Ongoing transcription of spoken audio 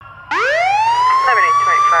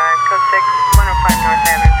105 North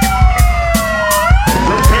Avenue, 52.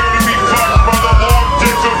 Prepare to be fucked by the long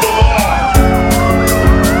dick of the law.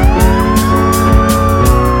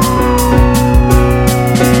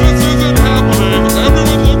 This isn't happening.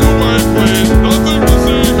 Everyone look away, please. Nothing to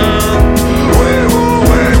see here.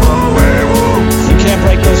 You can't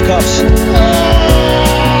break those cuffs.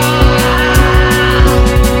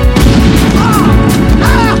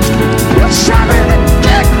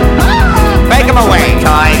 Make him away,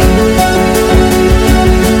 Toy.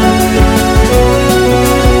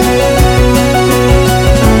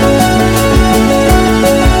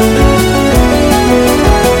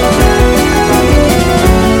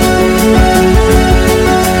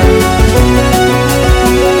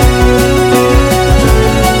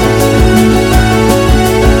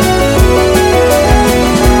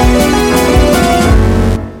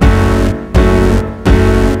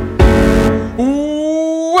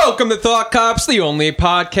 Welcome to Thought Cops, the only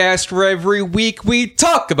podcast where every week we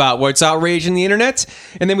talk about what's outraging the internet,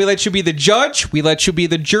 and then we let you be the judge, we let you be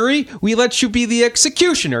the jury, we let you be the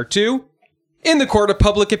executioner, too. In the court of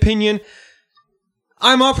public opinion,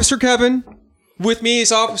 I'm Officer Kevin. With me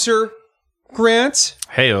is Officer Grant.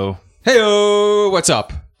 Heyo. Heyo, what's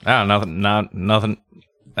up? Nothing.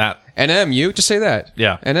 NMU, just say that.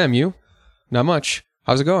 Yeah. NMU, not much.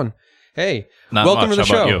 How's it going? Hey, Not welcome much. to the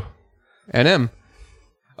How show. about NM.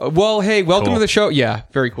 Well, hey, welcome Cool. to the show. Yeah,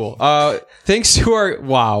 very cool. Thanks to our...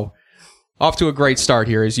 Wow. Off to a great start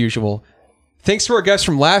here, as usual. Thanks to our guest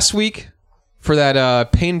from last week for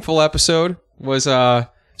that painful episode was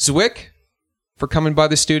Zwick for coming by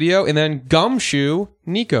the studio, and then Gumshoe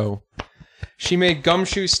Nico. She made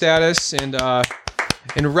Gumshoe status and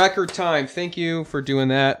in record time. Thank you for doing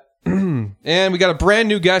that. And we got a brand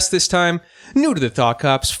new guest this time, new to the Thought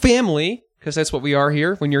Cops family, because that's what we are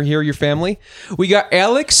here. When you're here, you're family. We got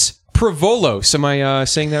Alex Provolos. Am I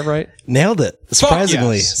saying that right? Nailed it.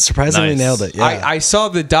 Surprisingly. yes. Surprisingly Nice. nailed it. Yeah. I saw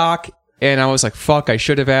the doc, and I was like, fuck, I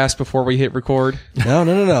should have asked before we hit record.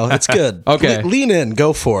 No. It's good. Okay. Lean in.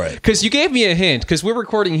 Go for it. Because you gave me a hint, because we're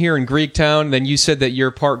recording here in Greektown, then you said that you're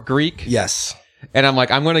part Greek. Yes. And I'm like,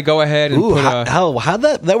 I'm going to go ahead and Ooh, put a... how'd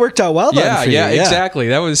that worked out well then Yeah, for you? yeah, exactly.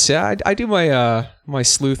 That was... I do my my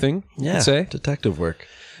sleuthing, Yeah. I'd say. Detective work.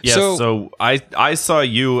 Yes, So- so I saw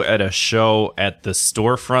you at a show at the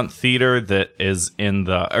Storefront Theater that is in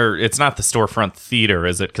the... Or it's not the Storefront Theater,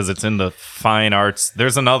 is it? Because it's in the Fine Arts.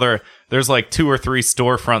 There's like 2 or 3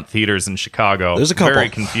 storefront theaters in Chicago. There's a couple. Very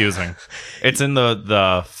confusing. It's in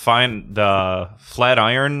the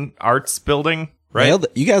Flatiron Arts building, right? Nailed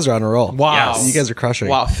it. You guys are on a roll. Wow. Yes. You guys are crushing.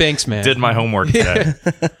 Wow, thanks, man. Did my homework today.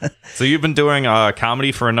 So you've been doing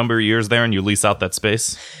comedy for a number of years there, and you lease out that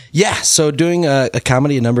space? Yeah, so doing a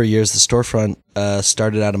comedy a number of years. The Storefront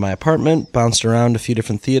started out of my apartment, bounced around a few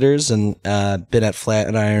different theaters, and been at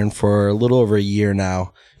Flatiron for a little over a year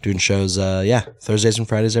now, doing shows, Thursdays and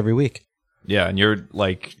Fridays every week. Yeah, and you're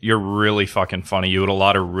really fucking funny. You had a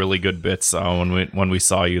lot of really good bits when we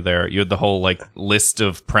saw you there. You had the whole like list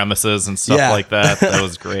of premises and stuff Yeah. like that. That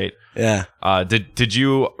was great. Yeah. Did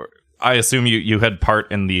you? I assume you had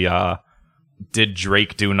part in the Did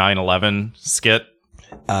Drake do 9/11 skit?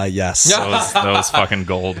 Yes. That was fucking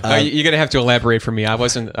gold. You're going to have to elaborate for me. I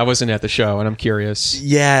wasn't at the show, and I'm curious.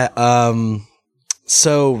 Yeah.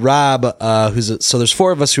 So Rob, so there's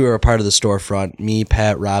 4 of us who are a part of the Storefront. Me,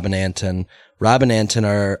 Pat, Rob, and Anton. Rob and Anton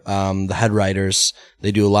are the head writers.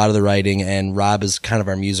 They do a lot of the writing, and Rob is kind of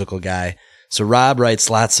our musical guy. So Rob writes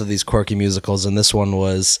lots of these quirky musicals, and this one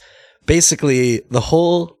was basically the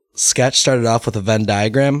whole sketch started off with a Venn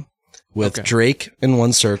diagram with Drake in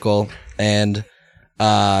one circle and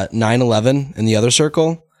 9/11 in the other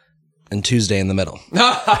circle, and Tuesday in the middle.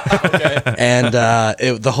 And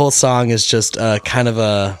the whole song is just kind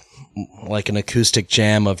of like an acoustic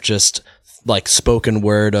jam of just like spoken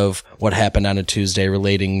word of what happened on a Tuesday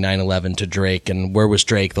relating 9/11 to Drake, and where was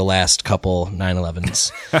Drake the last couple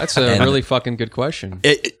 9/11s. That's a really fucking good question.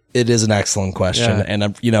 It is an excellent question, Yeah.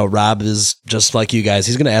 and Rob is just like you guys.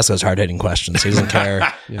 He's going to ask those hard hitting questions. He doesn't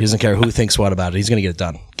care. He doesn't care who thinks what about it. He's going to get it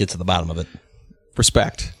done. Get to the bottom of it.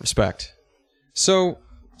 Respect. So,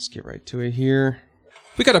 let's get right to it here.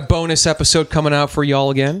 We got a bonus episode coming out for y'all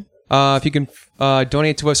again. If you can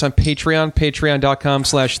donate to us on Patreon,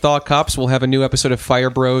 patreon.com/thoughtcops. We'll have a new episode of Fire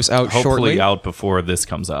Bros out Hopefully shortly. out before this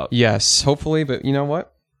comes out. Yes, hopefully, but you know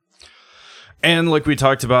what? And like we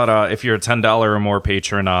talked about, if you're a $10 or more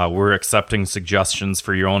patron, we're accepting suggestions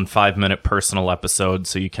for your own 5-minute personal episode,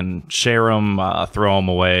 so you can share them, throw them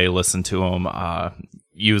away, listen to them,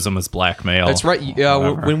 use them as blackmail. That's right.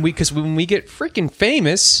 When we get freaking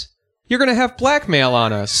famous, you're gonna have blackmail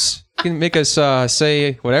on us. can make us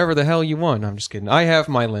say whatever the hell you want. I'm just kidding. I have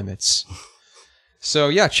my limits. So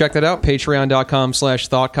yeah, check that out.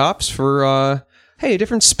 Patreon.com/ThoughtCops for hey, a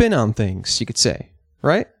different spin on things, you could say.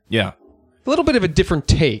 Right? Yeah. A little bit of a different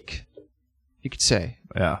take, you could say.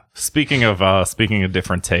 Yeah. Speaking of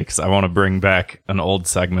different takes, I want to bring back an old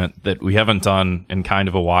segment that we haven't done in kind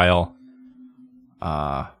of a while.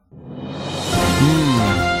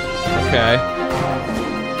 Okay.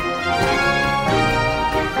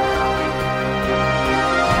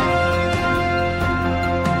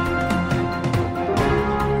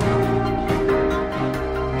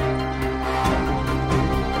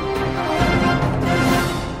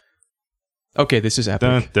 Okay, this is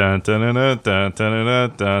epic. Dun, dun, dun, dun, dun, dun,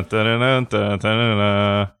 dun, dun, dun, dun, dun,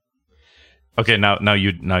 dun. Okay, now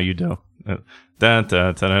you do. Dun, dun,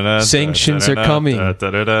 dun, dun, dun, Sanctions dun, are dun, coming. dun,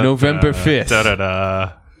 dun, dun, dun, November dun, 5th. dun, dun,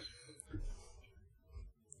 dun.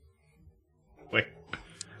 Wait.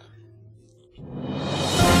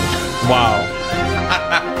 Wow.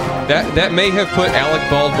 That may have put Alec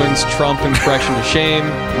Baldwin's Trump impression to shame.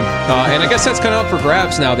 And I guess that's kind of up for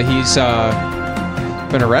grabs now that he's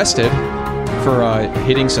been arrested for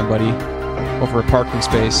hitting somebody over a parking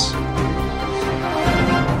space.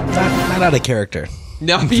 Not out of character.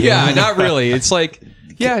 No, yeah, not really. It's like,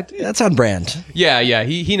 yeah, That's on brand. yeah.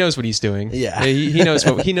 He knows what he's doing. Yeah. he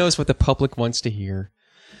knows what the public wants to hear.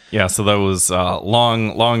 Yeah, so that was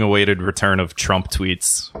long awaited return of Trump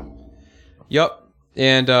tweets. Yep.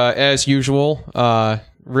 And as usual,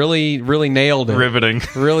 really nailed it. Riveting.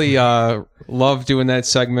 Really love doing that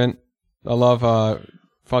segment. I love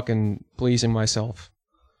fucking pleasing myself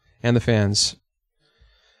and the fans.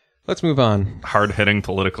 Let's move on. Hard-hitting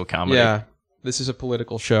political comedy. Yeah, this is a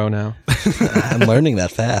political show now. I'm learning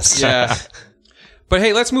that fast. Yeah. But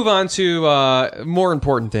hey, let's move on to more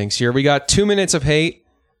important things here. We got 2 minutes of hate,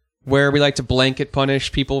 where we like to blanket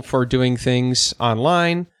punish people for doing things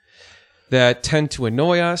online that tend to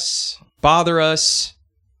annoy us, bother us,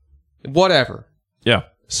 whatever. Yeah.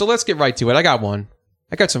 So let's get right to it. I got one.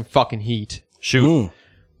 I got some fucking heat. Shoot.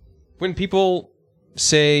 When people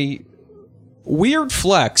say, weird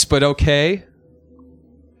flex, but okay.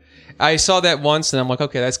 I saw that once and I'm like,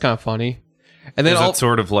 okay, that's kind of funny. And then Is it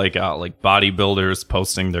sort of like bodybuilders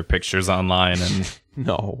posting their pictures online and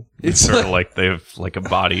no, it's sort of like they have like a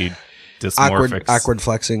body dysmorphic. Awkward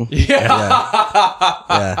flexing. yeah.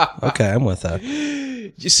 Yeah. Okay, I'm with that.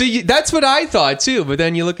 You see, that's what I thought too. But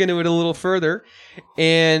then you look into it a little further,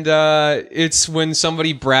 and it's when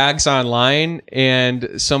somebody brags online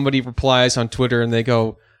and somebody replies on Twitter and they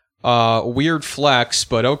go, "Weird flex,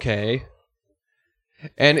 but okay."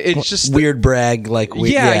 And it's just Weird brag, like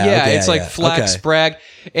okay, it's like flex, Okay. brag.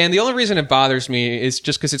 And the only reason it bothers me is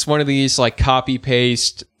just because it's one of these like copy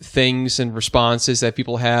paste things and responses that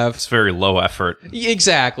people have. It's very low effort.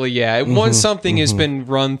 Exactly, yeah. Once something has been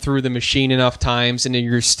run through the machine enough times and then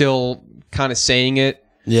you're still kind of saying it,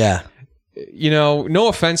 Yeah. you know, no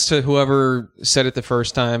offense to whoever said it the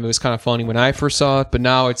first time. It was kind of funny when I first saw it, but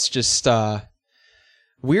now it's just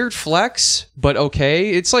weird flex, but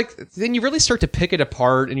okay. It's like, then you really start to pick it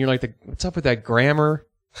apart and you're like, what's up with that grammar?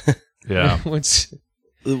 Yeah. What's...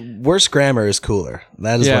 Worse grammar is cooler.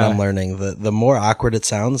 That is Yeah. what I'm learning. The more awkward it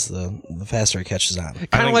sounds, the faster it catches on.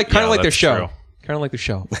 Kind of like the that's show. true. Kind of like the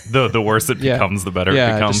show. The worse it Yeah. becomes, the better it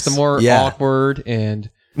Yeah, becomes. just the more Yeah. awkward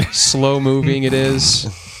and slow moving it is.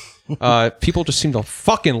 People just seem to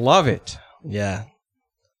fucking love it. Yeah.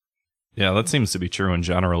 Yeah, that seems to be true in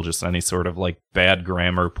general. Just any sort of like bad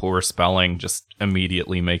grammar, poor spelling just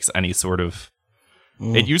immediately makes any sort of...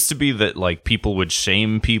 It used to be that like people would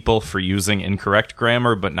shame people for using incorrect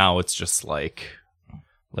grammar, but now it's just like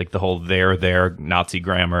the whole there Nazi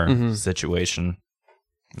grammar situation.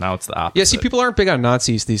 Now it's the opposite. Yeah, see, people aren't big on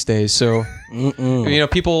Nazis these days, so you know,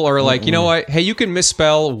 people are like, you know what? Hey, you can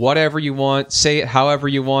misspell whatever you want, say it however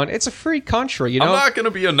you want. It's a free country, you know. I'm not going to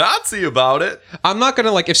be a Nazi about it. I'm not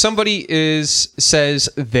gonna like if somebody says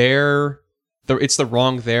there, it's the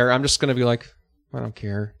wrong there. I'm just gonna be like, I don't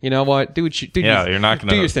care. You know what? Do what you do. Yeah, you're not going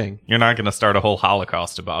to do your thing. You're not going to start a whole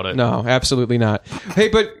Holocaust about it. No, absolutely not. Hey,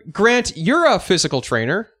 but Grant, you're a physical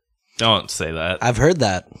trainer. Don't say that. I've heard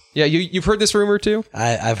that. Yeah, you've heard this rumor too?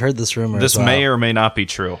 I've heard this rumor. This as well. may or may not be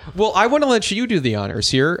true. Well, I want to let you do the honors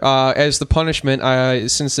here. As the punishment,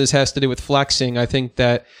 since this has to do with flexing, I think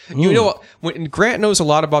that, you know, when Grant knows a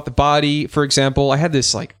lot about the body, for example, I had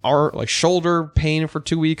this like shoulder pain for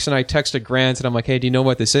 2 weeks and I texted Grant and I'm like, hey, do you know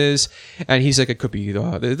what this is? And he's like, it could be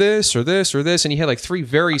this or this or this. And he had like 3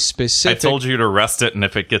 very I specific, told you to rest it, and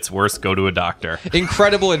if it gets worse, go to a doctor.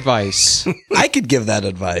 incredible advice. I could give that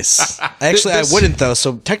advice. Actually, I wouldn't though.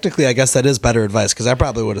 So technically, I guess that is better advice because I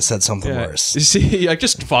probably would have said something worse. You see, like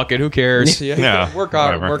just fuck it. Who cares? Yeah, work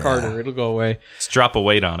hard, whatever. work harder. It'll go away. Just drop a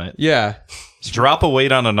weight on it. Yeah. Drop a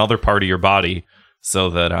weight on another part of your body so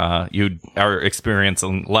that you are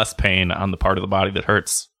experiencing less pain on the part of the body that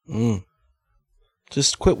hurts.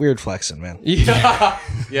 Just quit weird flexing, man. Yeah.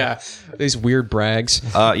 Yeah. These weird brags.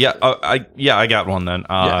 I got one then.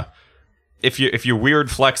 If you're weird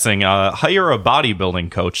flexing, hire a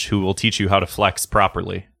bodybuilding coach who will teach you how to flex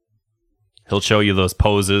properly. He'll show you those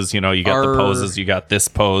poses. You know, you got the poses. You got this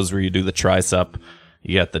pose where you do the tricep.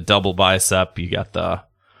 You got the double bicep. You got the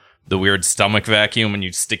weird stomach vacuum, and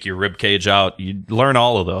you stick your rib cage out. You learn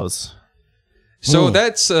all of those. So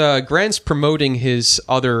that's Grant's promoting his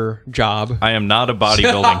other job. I am not a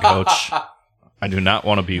bodybuilding coach. I do not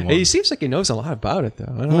want to be one. He seems like he knows a lot about it,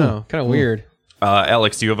 though. I don't know. Kind of weird.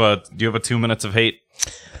 Alex, do you have a 2 minutes of hate?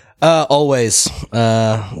 Always.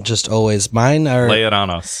 Just always. Mine are... Lay it on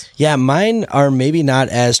us. Yeah, mine are maybe not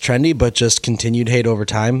as trendy, but just continued hate over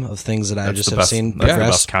time of things that I That's just the have best- seen that's the progress.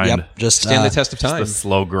 best kind. Yep, just Stand the test of time. The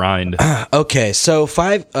slow grind. Okay, so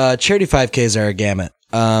charity 5Ks are a gamut.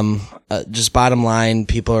 Just bottom line,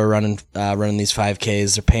 people are running these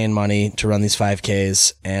 5Ks. They're paying money to run these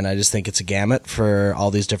 5Ks, and I just think it's a gamut for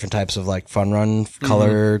all these different types of like fun run,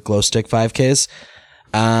 color, glow stick 5Ks.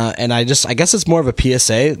 And I guess it's more of a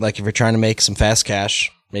PSA. Like if you're trying to make some fast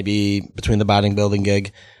cash, maybe between the bodybuilding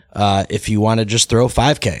gig, if you want to just throw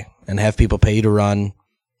 5K and have people pay you to run,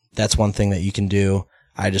 that's one thing that you can do.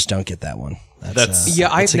 I just don't get that one. That's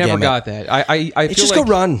I've never got that. I feel just like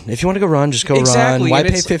go run. If you want to go run, just go Exactly, run. Why and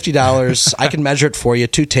pay it's- $50? I can measure it for you.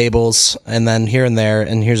 2 tables, and then here and there,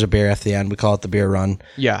 and here's a beer at the end. We call it the beer run.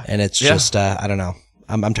 Yeah. and it's just I don't know.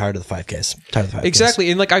 I'm tired of the 5Ks. Tired of the 5Ks.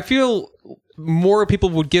 Exactly. And like I feel more people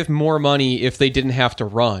would give more money if they didn't have to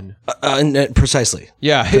run. Precisely.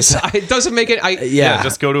 Yeah. It doesn't make it Yeah,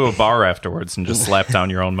 just go to a bar afterwards and just slap down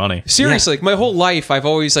your own money. seriously, like my whole life I've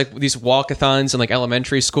always like these walkathons in like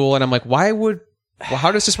elementary school, and I'm like,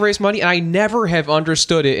 how does this raise money? And I never have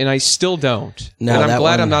understood it, and I still don't. No, and I'm that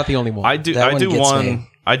glad one- I'm not the only one. I do That one gets one. me.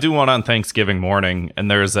 I do one on Thanksgiving morning, and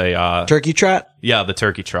there's a Turkey trot. the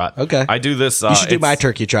turkey trot. Okay. I do this. You should do my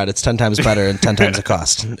turkey trot. It's 10 times better and 10 times the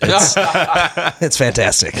cost. It's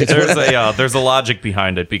fantastic. There's a logic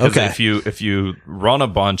behind it because Okay. if you run a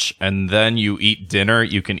bunch and then you eat dinner,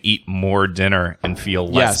 you can eat more dinner and feel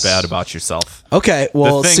less Yes. bad about yourself. Okay,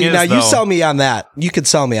 well, The thing see, is, now you though- sell me on that. You could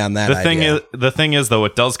sell me on that. The thing is though,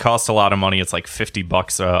 it does cost a lot of money. It's like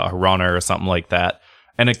 $50 a runner or something like that.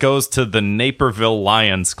 And it goes to the Naperville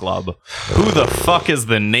Lions Club. Who the fuck is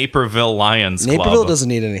the Naperville Lions Club? Naperville doesn't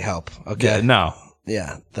need any help. Okay. Yeah, no.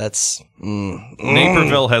 Yeah, that's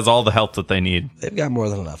Naperville has all the help that they need. they've got more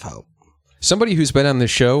than enough help. Somebody who's been on the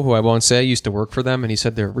show, who I won't say, used to work for them, and he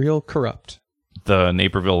said they're real corrupt. The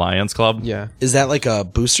Naperville Lions Club? Yeah. Is that like a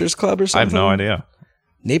boosters club or I something? have no idea.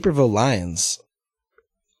 Naperville Lions.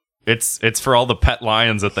 It's for all the pet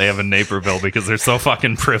lions that they have in Naperville because they're so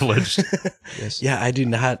fucking privileged. Yeah, I do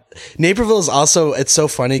not. Naperville is also, it's so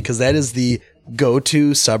funny because that is the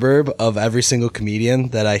go-to suburb of every single comedian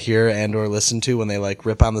that I hear and or listen to when they like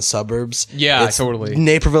rip on the suburbs. Yeah, totally.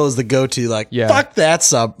 Naperville is the go-to, like, Yeah. fuck that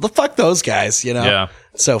fuck those guys, you know? Yeah.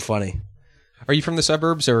 So funny. Are you from the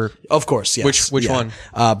suburbs or? Of course, yes. Which Yeah.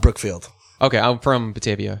 one? Brookfield. Okay, I'm from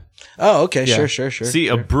Batavia. Oh, okay, Yeah. sure. See,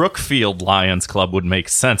 a Brookfield Lions Club would make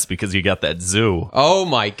sense because you got that zoo. Oh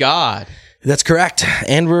my God. That's correct.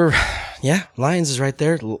 And Lions is right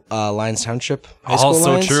there. Lions Township. High School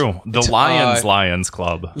Also Lions. true. The Lions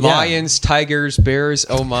Club. Lions, tigers, bears.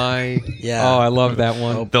 Oh my. Yeah. Oh, I love that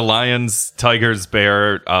one. The Lions, Tigers,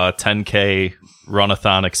 Bear 10K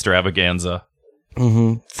Runathon Extravaganza.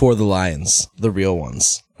 For the Lions, the real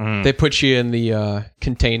ones. They put you in the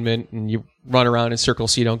containment and you run around in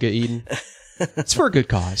circles so you don't get eaten. It's for a good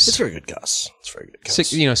cause. It's for a good cause.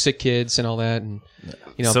 Sick kids and all that, and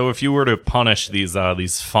So if you were to punish these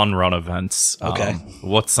fun run events, Okay.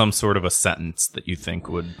 what's some sort of a sentence that you think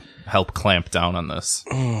would help clamp down on this?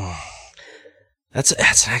 That's an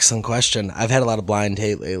excellent question. I've had a lot of blind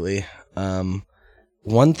hate lately.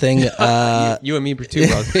 One thing, you and me too,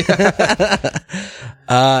 bro.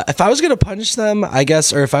 if I was gonna punish them, I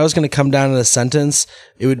guess, or if I was gonna come down to the sentence,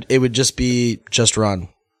 it would just be just run.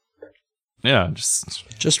 Yeah,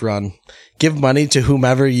 Just run. Give money to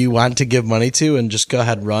whomever you want to give money to, and just go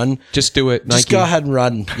ahead and run. Just do it. Just Nike. go ahead and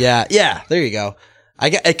run. Yeah. There you go. I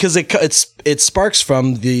get because it sparks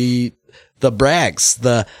from the brags.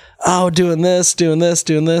 Doing this.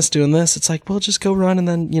 It's like, well, just go run, and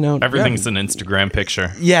then everything's an Instagram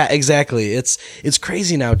picture. Yeah, exactly. It's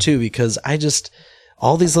crazy now too because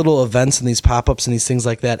all these little events and these pop-ups and these things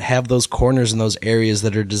like that have those corners and those areas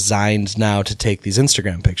that are designed now to take these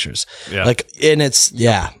Instagram pictures. Yeah. Like, and it's,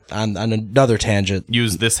 on another tangent.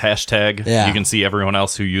 Use this hashtag. Yeah. You can see everyone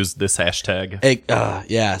else who used this hashtag.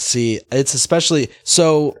 See, it's especially,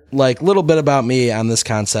 so like, little bit about me on this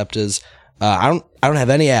concept is, I don't have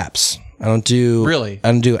any apps. I don't do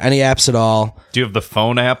any apps at all. Do you have the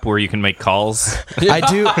phone app where you can make calls? I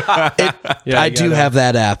do. I do have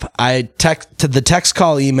that app. The text,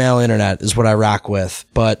 call, email, internet is what I rock with,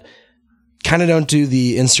 but kind of don't do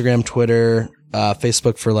the Instagram, Twitter,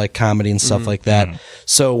 Facebook for like comedy and stuff like that.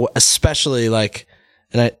 So especially like,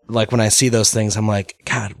 when I see those things, I'm like,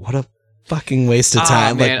 God, what a fucking waste of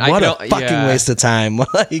time. Man, like, what a fucking waste of time.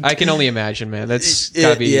 Like, I can only imagine, man. That's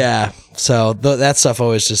gotta be. Yeah. So that stuff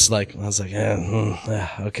always just like, I was like,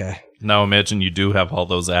 okay. Now imagine you do have all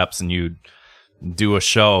those apps and you do a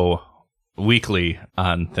show weekly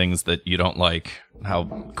on things that you don't like, how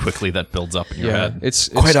quickly that builds up in your head. It's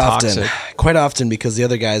Quite toxic. often because the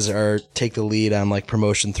other guys take the lead on like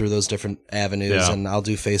promotion through those different avenues, and I'll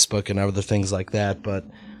do Facebook and other things like that. But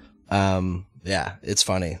it's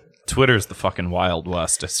funny. Twitter's the fucking Wild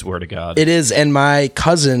West, I swear to God. It is, and my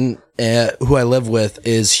cousin, who I live with,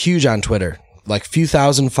 is huge on Twitter. Like, few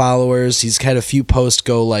thousand followers. He's had a few posts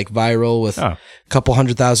go like viral with a couple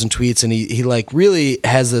 100,000 tweets, and he like really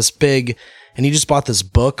has this big. And he just bought this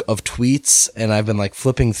book of tweets, and I've been like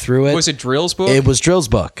flipping through it. Was it Drill's book? It was Drill's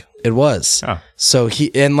book. It was. Oh. So I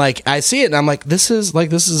see it, and I'm like, this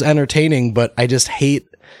is entertaining, but I just hate.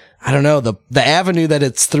 I don't know, the avenue that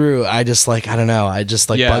it's through. I just like, I don't know. I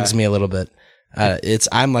just like bugs me a little bit.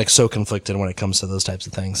 I'm like so conflicted when it comes to those types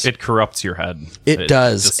of things. It corrupts your head. It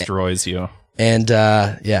does. Destroys you. And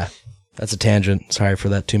that's a tangent. Sorry for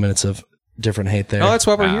that 2 minutes of different hate there. No, that's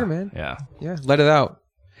why we're here, man. Yeah. Yeah, let it out.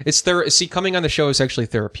 It's coming on the show is actually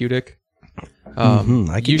therapeutic. I can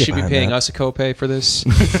You get should be behind paying that. us a copay for this.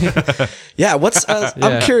 Yeah,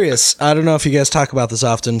 I'm curious. I don't know if you guys talk about this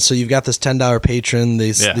often. So you've got this $10 patron,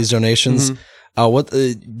 these donations. What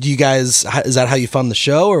do you guys? Is that how you fund the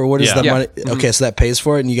show, or what is the money? Okay, so that pays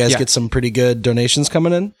for it, and you guys get some pretty good donations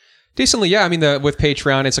coming in. Decently, yeah. I mean, with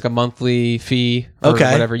Patreon, it's like a monthly fee or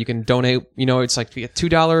whatever. You can donate. You know, it's like a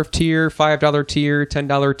 $2 tier, $5 tier,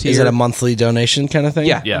 $10 tier. Is it a monthly donation kind of thing?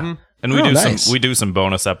 Yeah. Yeah. Mm-hmm. And we nice. we do some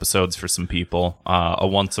bonus episodes for some people. A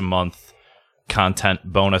once a month content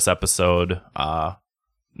bonus episode.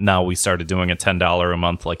 Now we started doing a $10 a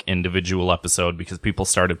month like individual episode because people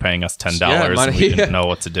started paying us $10 and we didn't know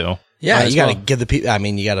what to do. Yeah, you got to give the people. I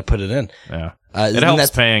mean, you got to put it in. Yeah. It helps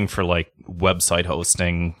paying for like website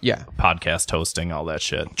hosting, podcast hosting, all that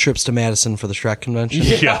shit. Trips to Madison for the Shrek convention.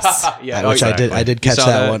 Yes. Which I did catch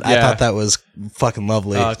that one. I thought that was fucking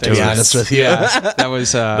lovely, to be honest with you. Yeah, that was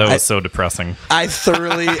so depressing. I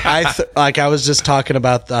thoroughly, I was just talking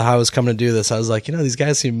about how I was coming to do this. I was like, these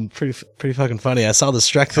guys seem pretty fucking funny. I saw the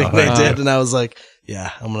Shrek thing they did, and I was like,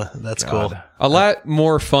 yeah, that's cool. A lot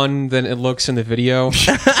more fun than it looks in the video,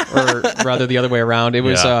 or rather the other way around. It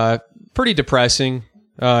was pretty depressing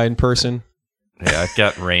in person. Yeah, it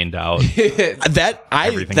got rained out.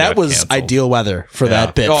 That was canceled. Ideal weather for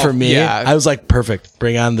that bit for me. Yeah. I was like, perfect.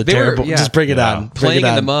 Bring on the terrible. Just bring it on. Playing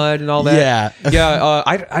in the mud and all that. Yeah.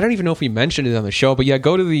 I don't even know if we mentioned it on the show, but yeah,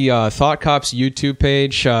 go to the Thought Cops YouTube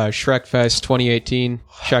page, Shrekfest 2018.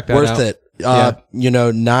 Check that out. Worth it.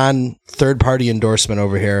 Non-third party endorsement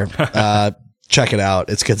over here. Check it out.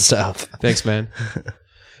 It's good stuff. Thanks, man.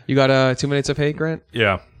 You got 2 minutes of hate, Grant?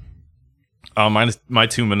 Yeah. My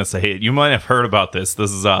 2 minutes of hate. You might have heard about this.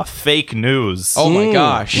 This is fake news. Oh my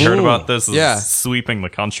gosh. Heard about this? This is sweeping the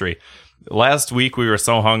country. Last week we were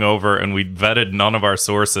so hungover and we vetted none of our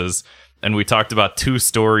sources, and we talked about 2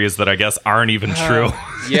 stories that I guess aren't even true.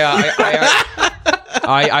 Yeah,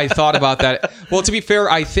 I thought about that. Well, to be fair,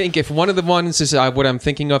 I think if one of the ones is what I'm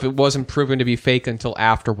thinking of, it wasn't proven to be fake until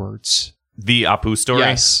afterwards. The Apu story?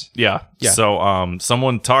 Yes. Yeah. So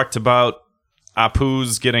someone talked about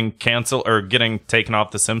Apu's getting canceled or getting taken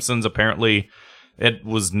off The Simpsons. Apparently, it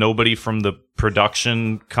was nobody from the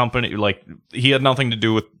production company. Like, he had nothing to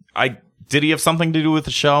do with... Did he have something to do with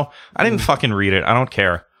the show? I didn't fucking read it. I don't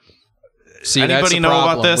care. See, anybody that's the know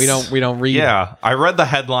problem. about this? We don't read. Yeah, I read the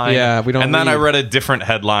headline. Yeah, we don't. And then read. I read a different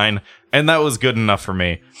headline, and that was good enough for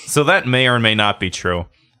me. So that may or may not be true.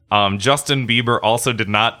 Justin Bieber also did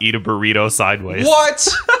not eat a burrito sideways. What?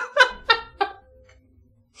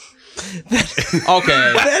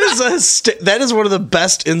 Okay, that is one of the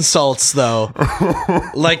best insults, though.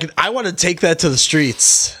 Like, I want to take that to the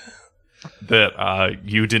streets. That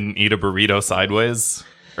you didn't eat a burrito sideways,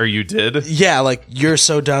 Or you did? Yeah, like you're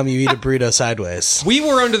so dumb you eat a burrito sideways. We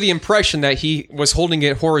were under the impression that he was holding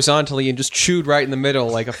it horizontally and just chewed right in the middle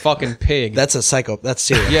like a fucking pig. That's a psycho. That's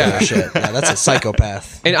serial Yeah. killer shit. Yeah, that's a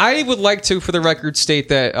psychopath. And I would like to, for the record, state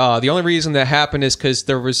that the only reason that happened is because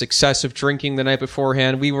there was excessive drinking the night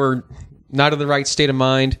beforehand. We were not in the right state of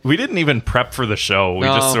mind. We didn't even prep for the show. We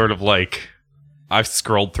No. just sort of like, I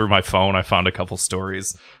scrolled through my phone. I found a couple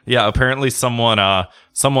stories. Yeah, apparently someone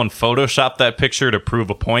photoshopped that picture to prove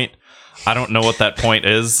a point. I don't know what that point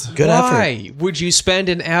is. Good effort. Why would you spend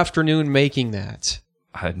an afternoon making that?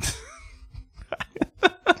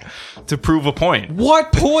 To prove a point.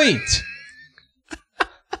 What point?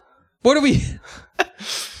 What are we...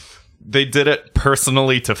 They did it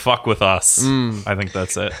personally to fuck with us. I think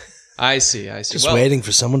that's it. I see. Just waiting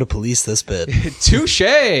for someone to police this bit. Touche.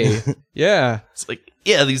 Yeah. It's like,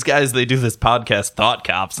 yeah, these guys, they do this podcast, Thought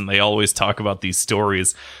Cops, and they always talk about these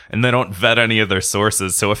stories, and they don't vet any of their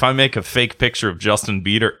sources. So if I make a fake picture of Justin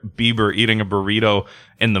Bieber eating a burrito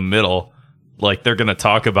in the middle, like, they're going to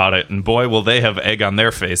talk about it, and boy, will they have egg on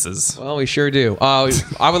their faces. Well, we sure do.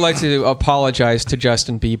 I would like to apologize to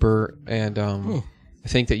Justin Bieber, and I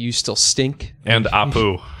think that you still stink. And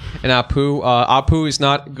Apu. And Apu is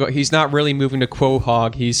he's not really moving to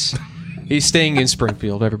Quahog. He's staying in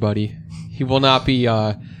Springfield, everybody. He will not be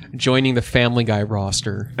joining the Family Guy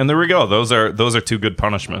roster. And there we go. Those are two good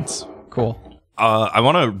punishments. Cool. I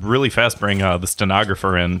want to really fast bring the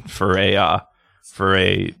stenographer in for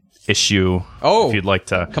a issue. Oh, if you'd like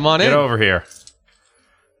to come on get in. over here.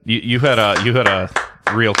 You had a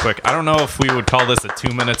real quick. I don't know if we would call this a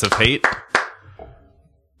 2 minutes of hate,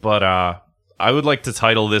 but I would like to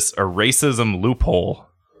title this a racism loophole.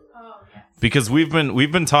 Because we've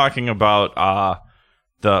been talking about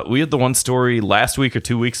we had the one story last week or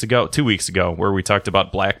 2 weeks ago where we talked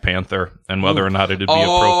about Black Panther and whether or not it'd be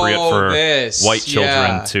appropriate for white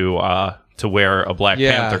children to wear a Black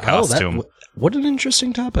Panther costume. What an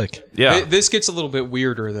interesting topic. Yeah, This gets a little bit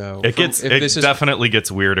weirder though. it definitely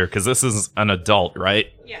gets weirder because this is an adult, right?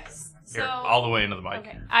 Yes. Here, So, all the way into the mic.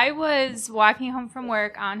 okay. I was walking home from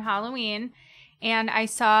work on Halloween, and I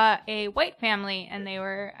saw a white family, and they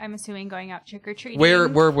were, I'm assuming, going out trick-or-treating. Where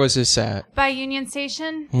was this at? By Union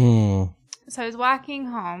Station. So I was walking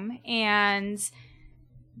home, and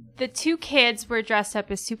the two kids were dressed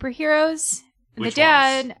up as superheroes. Which the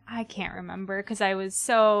dad, I can't remember because I was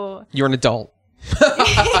so... You're an adult.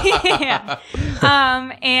 yeah.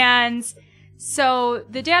 And so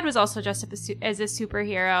the dad was also dressed up as a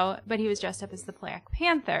superhero, but he was dressed up as the Black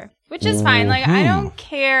Panther, which is fine. Like, I don't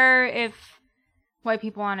care if white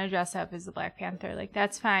people want to dress up as the Black Panther. Like,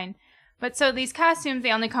 that's fine. But so these costumes,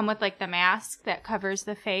 they only come with, like, the mask that covers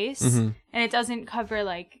the face. And it doesn't cover,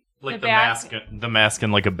 like the back. the mask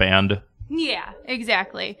in like a band. Yeah,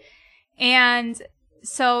 exactly. And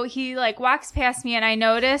so he, like, walks past me, and I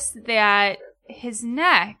noticed that his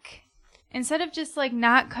neck, instead of just, like,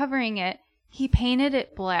 not covering it, he painted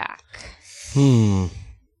it black.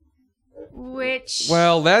 Which...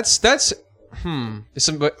 Well, that's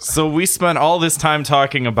So we spent all this time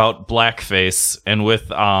talking about blackface and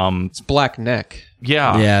with it's black neck.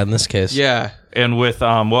 Yeah, in this case. Yeah. and with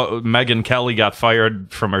what Megyn Kelly got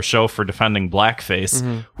fired from her show for defending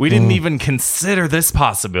blackface, we didn't even consider this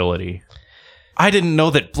possibility. I didn't know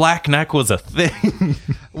that black neck was a thing.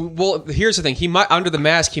 Well, here's the thing. He might, under the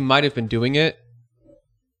mask, he might have been doing it.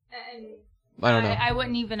 I don't know. I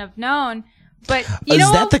wouldn't even have known. But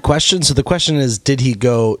Is that the question? So the question is, did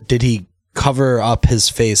he cover up his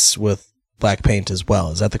face with black paint as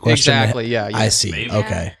well? Is that the question? Exactly, yeah. I see. Maybe.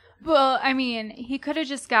 Okay. Well, I mean, he could have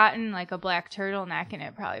just gotten like a black turtleneck and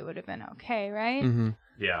it probably would have been okay, right?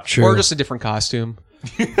 Yeah. True. Or just a different costume.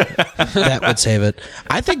 That would save it.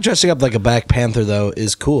 I think dressing up like a Black Panther, though,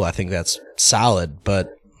 is cool. I think that's solid,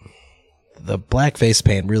 but the black face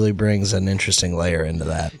paint really brings an interesting layer into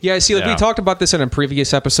that. Yeah, see, like Yeah. we talked about this in a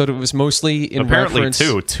previous episode. It was mostly in Apparently,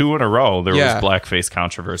 reference... two in a row, there Yeah. was blackface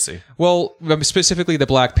controversy. Well, specifically the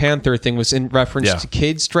Black Panther thing was in reference Yeah. to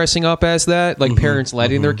kids dressing up as that, like parents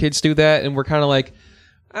letting their kids do that, and we're kind of like,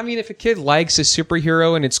 I mean, if a kid likes a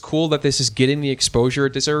superhero and it's cool that this is getting the exposure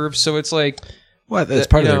it deserves, so it's like... Well, it's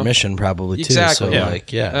part of you their know, mission, probably, too. exactly, So, yeah.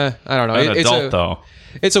 like, yeah. I don't know. An It's adult, though.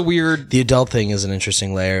 It's a weird... The adult thing is an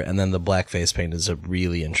interesting layer, and then the black face paint is a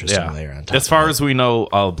really interesting Yeah. layer on top. As far as we know,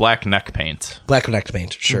 black neck paint. Black neck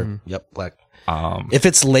paint, sure. Yep, black. If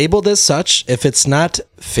it's labeled as such, if it's not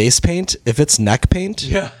face paint, if it's neck paint,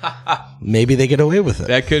 maybe they get away with it.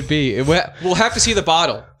 That could be. We'll have to see the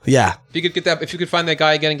bottle. Yeah. If you could get that, if you could find that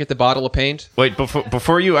guy again and get the bottle of paint. Wait,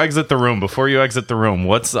 before you exit the room,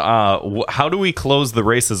 what's how do we close the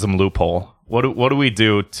racism loophole? What do we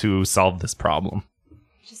do to solve this problem?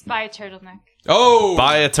 Just buy a turtleneck. Oh,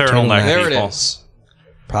 Buy a turtleneck. there people. it is.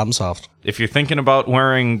 Problem solved. If you're thinking about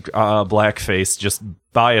wearing blackface, just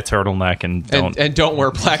buy a turtleneck and don't And don't wear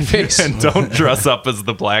blackface. and don't dress up as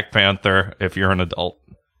the Black Panther if you're an adult.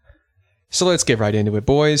 So let's get right into it,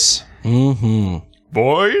 boys.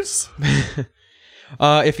 Boys,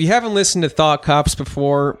 If you haven't listened to Thought Cops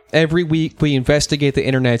before, every week we investigate the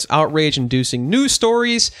internet's outrage-inducing news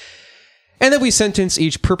stories, and then we sentence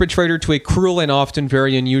each perpetrator to a cruel and often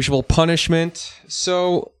very unusual punishment.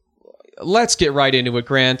 So let's get right into it,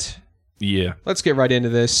 Grant. yeah. Let's get right into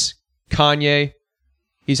this. Kanye,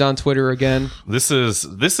 he's on Twitter again. This is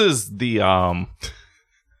the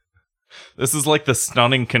this is like the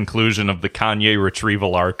stunning conclusion of the Kanye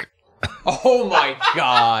retrieval arc. Oh my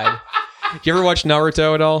god. You ever watch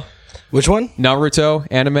Naruto at all? Which one? Naruto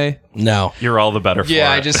anime? No. You're all the better for it.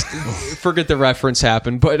 Yeah, I just forget the reference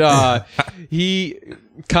happened. But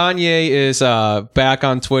Kanye is back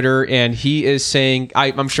on Twitter, and he is saying,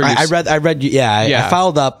 I'm sure I read. Yeah, Yeah. I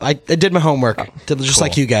followed up. I did my homework, just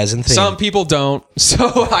like you guys. And some people don't, so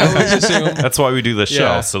I always assume. That's why we do this show,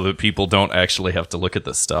 Yeah. so that people don't actually have to look at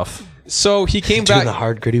this stuff. So he came do back. the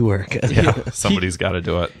hard, gritty work. Somebody's got to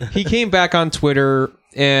do it. He came back on Twitter,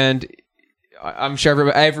 and I'm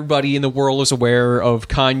sure everybody in the world is aware of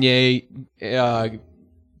Kanye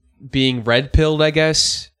being red-pilled, I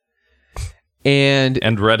guess, and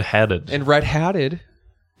red-headed. red-hatted.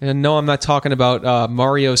 And no, I'm not talking about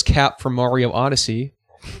Mario's cap from Mario Odyssey.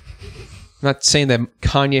 I'm not saying that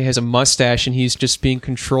Kanye has a mustache and he's just being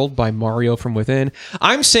controlled by Mario from within.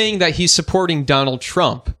 I'm saying that he's supporting Donald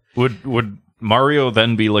Trump. Would Mario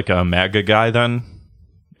then be like a MAGA guy then?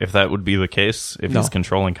 If that would be the case, if No. he's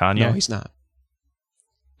controlling Kanye? No, he's not.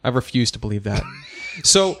 I refuse to believe that.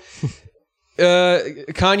 So,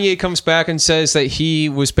 Kanye comes back and says that he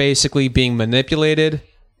was basically being manipulated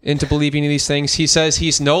into believing these things. He says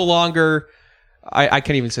he's no longer... I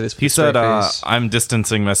can't even say this with He a straight said, face. I'm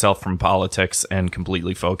distancing myself from politics and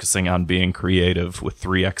completely focusing on being creative with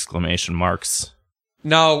 3 exclamation marks.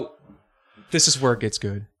 Now, this is where it gets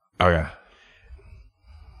good. Okay.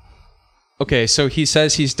 Okay, so he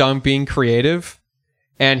says he's done being creative,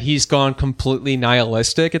 and he's gone completely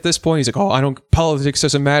nihilistic at this point. He's like, politics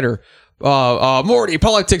doesn't matter. Morty,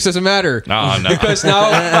 politics doesn't matter. No. Because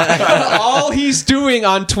now all he's doing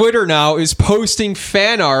on Twitter now is posting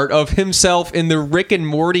fan art of himself in the Rick and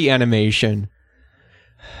Morty animation.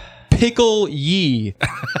 Pickle Yee.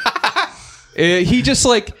 He just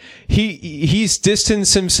like he's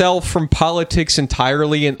distanced himself from politics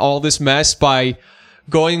entirely and all this mess by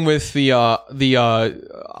going with the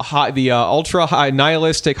ultra high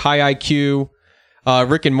nihilistic high IQ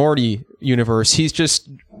Rick and Morty universe. He's just,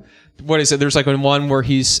 what is it? There's like one where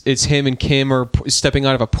it's him and Kim are stepping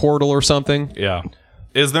out of a portal or something. Yeah.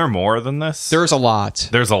 Is there more than this? There's a lot.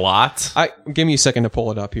 There's a lot? Give me a second to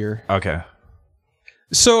pull it up here. Okay.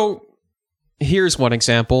 So here's one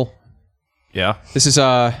example. Yeah. This is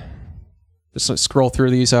let's scroll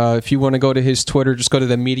through these. If you want to go to his Twitter, just go to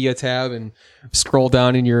the media tab and scroll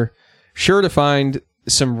down, and you're sure to find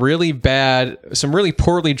some really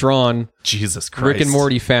poorly drawn Jesus Christ. Rick and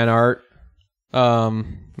Morty fan art. Let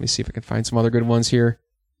me see if I can find some other good ones here.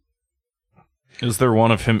 Is there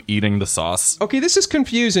one of him eating the sauce? Okay, this is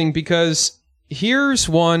confusing because here's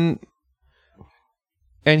one,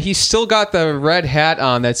 and he's still got the red hat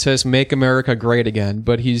on that says "Make America Great Again,"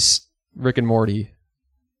 but he's Rick and Morty.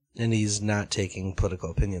 And he's not taking political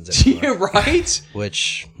opinions anymore. Right?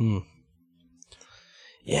 Which,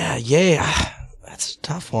 yeah, that's a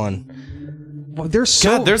tough one. Well, there's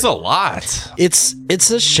There's a lot. It's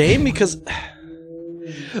a shame because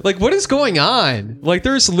like, what is going on? Like,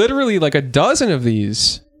 there's literally like a dozen of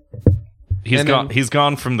these. He's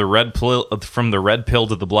gone from the red pill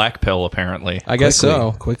to the black pill, apparently. I guess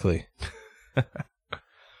so. Quickly.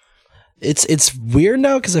 It's weird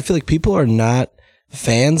now because I feel like people are not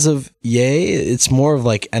fans of Ye. It's more of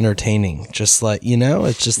like entertaining. Just like,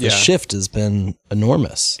 it's just the shift has been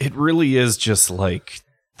enormous. It really is just like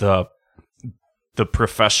the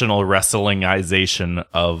professional wrestlingization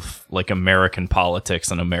of like American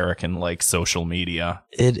politics and American like social media.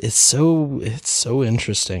 It's so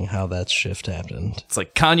interesting how that shift happened. It's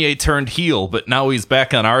like Kanye turned heel, but now he's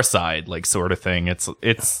back on our side, like sort of thing. It's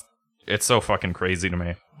so fucking crazy to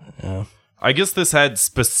me. Yeah. I guess this had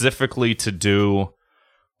specifically to do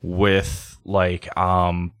with like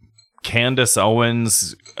Candace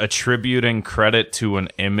Owens attributing credit to an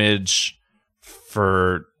image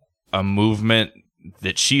for a movement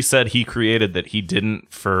that she said he created that he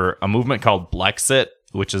didn't, for a movement called Blexit,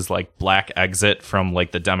 which is like black exit from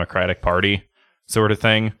like the Democratic Party sort of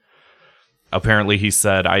thing. apparently he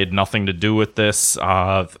said, I had nothing to do with this.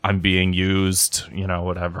 I'm being used,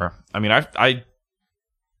 whatever. I mean, I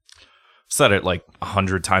said it like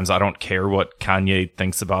 100 times. I don't care what Kanye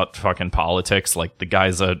thinks about fucking politics. Like, the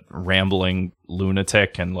guy's a rambling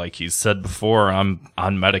lunatic, and like he's said before, I'm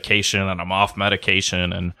on medication and I'm off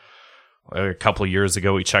medication, and a couple of years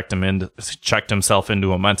ago he checked himself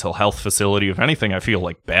into a mental health facility. If anything, I feel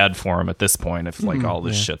like bad for him at this point, if like all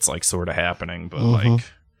this shit's like sort of happening. But like,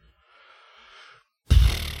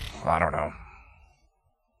 I don't know.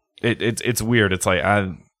 It's weird. It's like,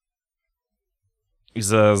 he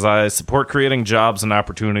says, I support creating jobs and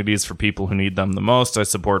opportunities for people who need them the most. I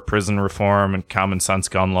support prison reform and common sense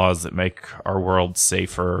gun laws that make our world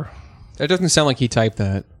safer. That doesn't sound like he typed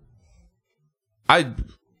that.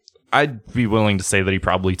 I'd be willing to say that he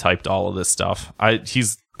probably typed all of this stuff.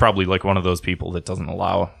 He's probably like one of those people that doesn't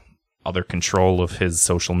allow other control of his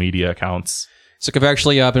social media accounts. It's like, I've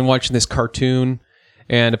actually been watching this cartoon,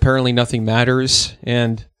 and apparently nothing matters.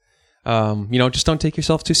 And, just don't take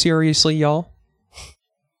yourself too seriously, y'all.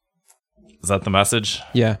 Is that the message?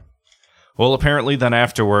 Yeah. Well, apparently then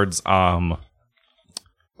afterwards,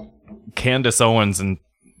 Candace Owens and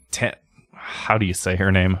how do you say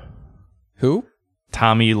her name? Who?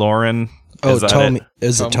 Tommy Lauren. Oh, Tommy.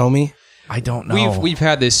 Is it Tommy? I don't know. We've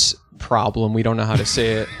had this problem. We don't know how to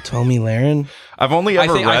say it. Tommy Laren? I've only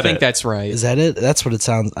ever read it. I think that's right. Is that it? That's what it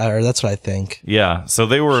sounds, or that's what I think. Yeah. So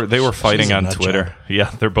they were fighting She's a on nut Twitter. job. Yeah,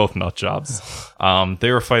 they're both nut jobs.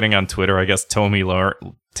 They were fighting on Twitter. I guess Tammy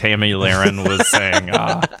Laren was saying,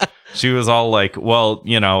 she was all like, well,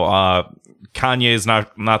 Kanye's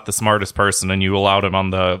not the smartest person, and you allowed him on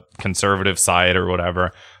the conservative side or whatever.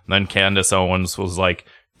 And then Candace Owens was like,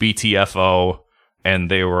 BTFO, and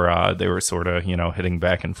they were sort of, hitting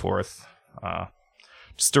back and forth.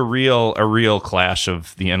 Just a real clash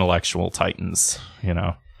of the intellectual titans,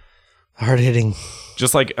 Hard hitting.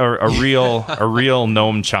 just like a real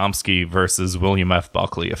Noam Chomsky versus William F.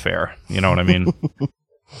 Buckley affair. You know what I mean?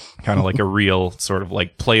 Kind of like a real sort of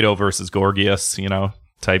like Plato versus Gorgias,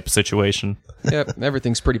 type situation. Yep,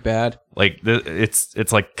 everything's pretty bad. Like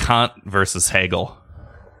it's like Kant versus Hegel.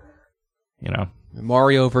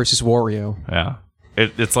 Mario versus Wario. Yeah.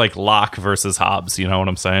 It's like Locke versus Hobbes. You know what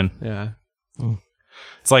I'm saying? Yeah.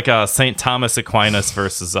 It's like St. Thomas Aquinas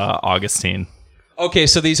versus Augustine. Okay,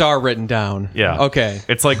 so these are written down. Yeah. Okay.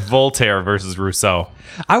 It's like Voltaire versus Rousseau.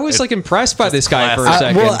 I was like impressed by this guy for a classic.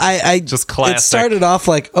 second. Well, I Just classic. It started off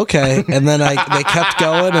like okay, and then they kept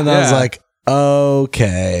going, and I was Yeah. like,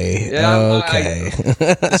 okay, Yeah, okay.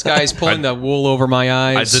 This guy's pulling the wool over my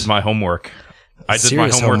I eyes. did my homework. I did my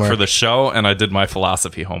Serious homework for homework. the show, and I did my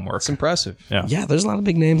philosophy homework. It's impressive. Yeah. Yeah, there's a lot of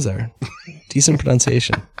big names there. Decent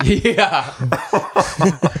pronunciation. Yeah.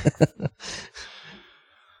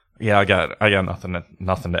 Yeah, I got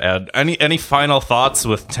nothing to add. Any final thoughts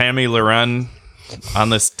with Tammy Laren on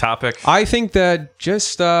this topic? I think that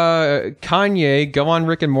just Kanye go on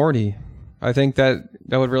Rick and Morty. I think that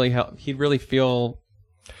would really help. He'd really feel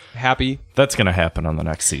happy. That's gonna happen on the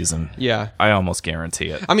next season. Yeah. I almost guarantee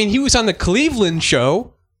it. I mean, he was on the Cleveland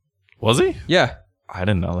show. Was he? Yeah. I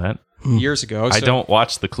didn't know that. Years ago. I so- don't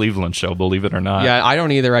watch the Cleveland show, believe it or not. Yeah, I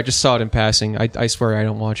don't either. I just saw it in passing. I swear I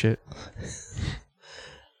don't watch it.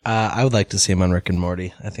 I would like to see him on Rick and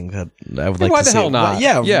Morty. I think that I would like why to the see hell him. not?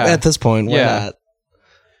 Well, Yeah. at this point, why Yeah. not?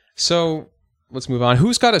 So let's move on.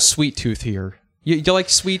 Who's got a sweet tooth here? You like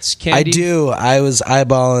sweets, candy? I do. I was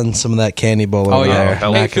eyeballing some of that candy bowl Oh over yeah. there.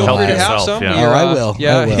 Help- Hey, Not feel gonna free to lie. have yourself, some. yeah. You're, Oh, I will.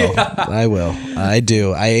 Yeah. I will. Yeah. I will. I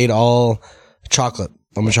do. I ate all chocolate.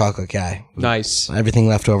 I'm a chocolate guy. Nice. Everything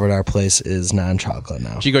left over at our place is non-chocolate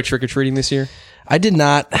now. Did you go trick or treating this year? I did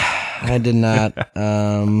not. I did not.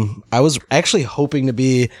 I was actually hoping to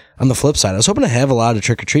be on the flip side. I was hoping to have a lot of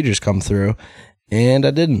trick-or-treaters come through, and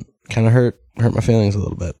I didn't. Kind of hurt my feelings a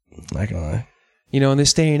little bit. Not gonna lie. In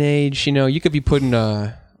this day and age, you could be putting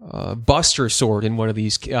a Buster sword in one of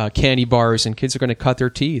these candy bars, and kids are going to cut their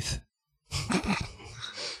teeth.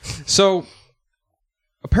 So,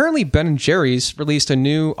 apparently, Ben & Jerry's released a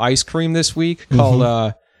new ice cream this week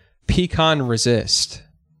called Pecan Resist.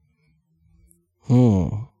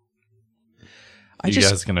 You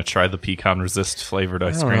guys gonna try the pecan resist flavored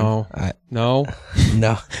ice I don't cream? know.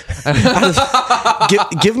 No.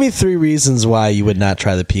 No. give me 3 reasons why you would not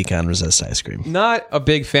try the pecan resist ice cream. Not a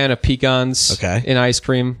big fan of pecans Okay. in ice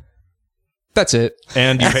cream. That's it.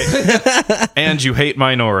 And you hate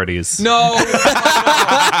minorities. No.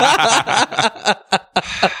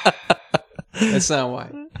 That's not why.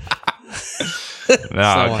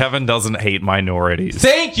 No, So- Kevin doesn't hate minorities.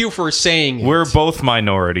 Thank you for saying it. We're both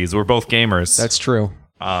minorities. We're both gamers. That's true.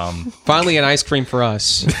 Finally, an ice cream for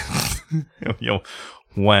us.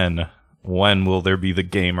 when When will there be the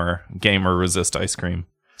gamer resist ice cream?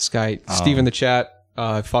 Steve in the chat,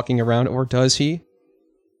 fucking around, or does he?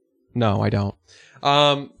 No, I don't.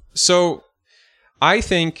 So I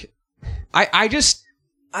think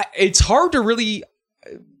it's hard to really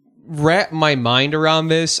wrap my mind around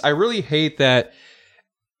this. I really hate that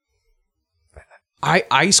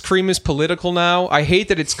ice cream is political now. I hate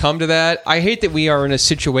that it's come to that. I hate that we are in a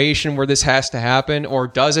situation where this has to happen, or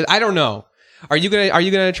does it? I don't know. Are you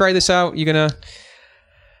gonna try this out? You gonna?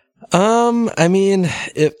 I mean,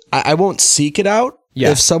 I won't seek it out.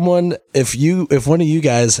 Yeah. If one of you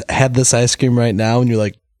guys had this ice cream right now and you're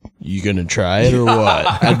like, you gonna try it or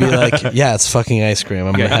what? I'd be like, yeah, it's fucking ice cream.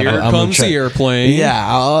 I'm gonna Here comes the airplane. Yeah,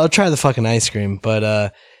 I'll try the fucking ice cream.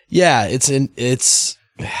 But yeah, it's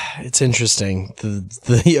interesting.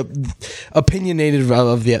 The opinionated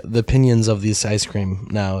of the opinions of this ice cream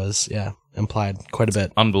now is implied quite a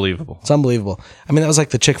bit. Unbelievable. It's unbelievable. I mean, that was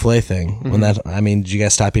like the Chick-fil-A thing. When did you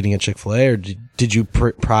guys stop eating at Chick-fil-A, or did you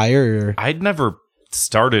prior? Or? I'd never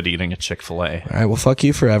started eating at Chick-fil-A. All right, well, fuck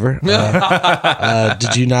you forever.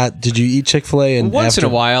 Did you eat Chick-fil-A? And once in a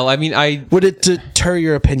while. I mean, would it deter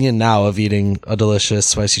your opinion now of eating a delicious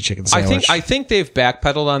spicy chicken sandwich? I think they've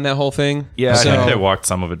backpedaled on that whole thing. Yeah, I think they walked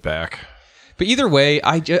some of it back. But either way,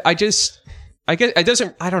 I guess it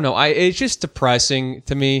doesn't. I don't know. It's just depressing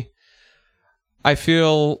to me. I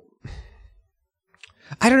feel.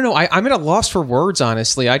 I don't know. I'm at a loss for words,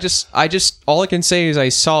 honestly. I just all I can say is I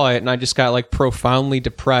saw it and I just got like profoundly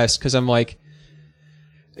depressed because I'm like,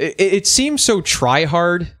 it seems so try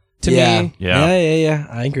hard to me. Yeah.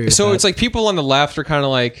 I agree with So that. it's like people on the left are kind of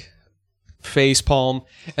like face palm,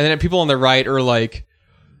 and then people on the right are like,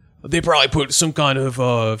 they probably put some kind of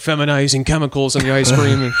feminizing chemicals in the ice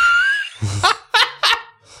cream.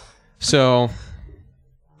 So,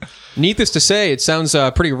 needless to say, it sounds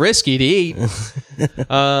pretty risky to eat.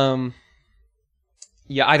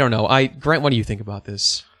 Yeah, I don't know. Grant, what do you think about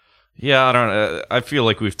this? Yeah, I don't. I feel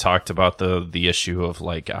like we've talked about the issue of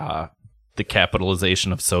like the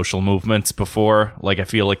capitalization of social movements before. Like, I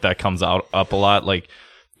feel like that comes up a lot. Like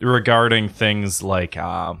regarding things like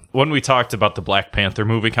when we talked about the Black Panther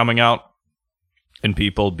movie coming out, and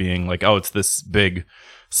people being like, "Oh, it's this big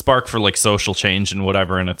spark for like social change and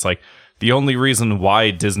whatever," and it's like, the only reason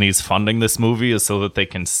why Disney's funding this movie is so that they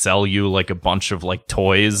can sell you like a bunch of like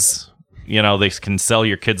toys. You know, they can sell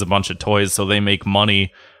your kids a bunch of toys so they make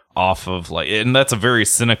money off of like, and that's a very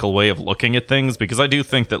cynical way of looking at things, because I do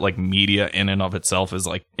think that like media in and of itself is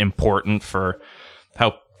like important for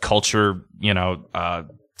how culture, you know,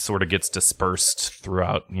 sort of gets dispersed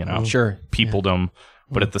throughout, you know, peopledom.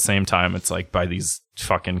 But at the same time, it's like by these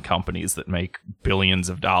fucking companies that make billions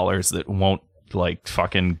of dollars that won't like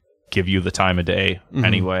fucking give you the time of day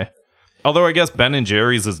anyway. Although I guess Ben &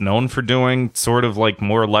 Jerry's is known for doing sort of like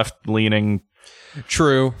more left-leaning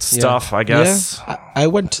stuff, I guess. Yeah. I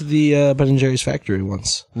went to the Ben & Jerry's factory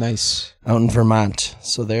once. Nice. Out in Vermont.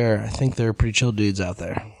 So I think they're pretty chill dudes out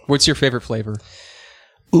there. What's your favorite flavor?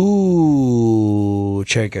 Ooh,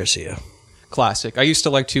 Cherry Garcia. Classic. I used to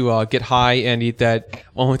like to get high and eat that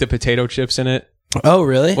one with the potato chips in it. Oh,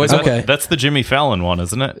 really? Okay. That's the Jimmy Fallon one,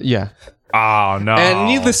 isn't it? Yeah. Oh, no. And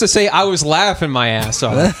needless to say, I was laughing my ass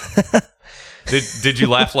off. Did you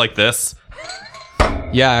laugh like this?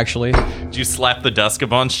 Yeah, actually. Did you slap the desk a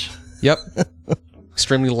bunch? Yep.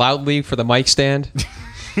 Extremely loudly for the mic stand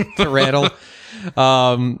to rattle.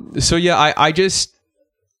 So yeah,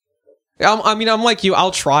 I'm like you.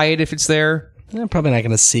 I'll try it if it's there. I'm probably not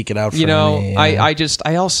going to seek it out for me. I don't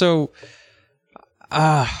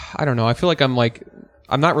know. I feel like I'm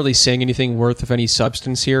not really saying anything worth of any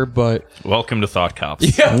substance here, but welcome to Thought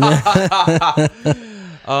Cops. Yeah.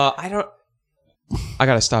 I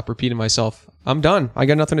gotta stop repeating myself. I'm done. I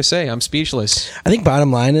got nothing to say. I'm speechless. I think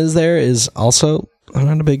bottom line is also I'm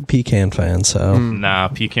not a big pecan fan, so Nah,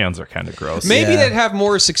 pecans are kind of gross. Maybe they'd have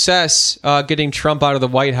more success getting Trump out of the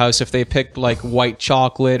White House if they picked like white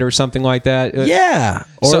chocolate or something like that. Yeah,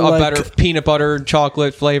 or so like a better peanut butter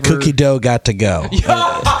chocolate flavor. Cookie dough got to go.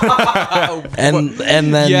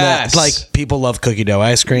 and then Yes. like people love cookie dough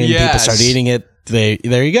ice cream. Yes. People start eating it.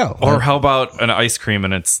 There you go. Or how about an ice cream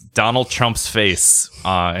and it's Donald Trump's face,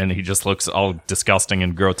 and he just looks all disgusting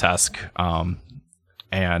and grotesque.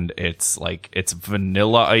 And it's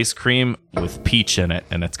vanilla ice cream with peach in it,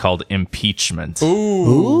 and it's called impeachment.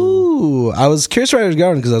 Ooh, I was curious where I was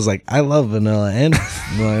going because I was like, I love vanilla and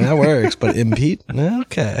that works, but impeach?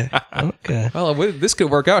 Okay. Well, this could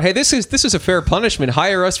work out. Hey, this is a fair punishment.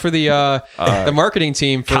 Hire us for the marketing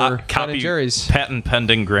team for Ben & Jerry's. Patent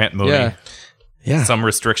pending Grant Mooney. Yeah. Some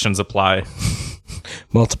restrictions apply.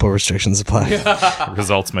 Multiple restrictions apply.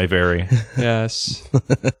 Results may vary. Yes.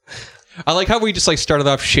 I like how we just like started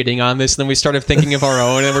off shitting on this, and then we started thinking of our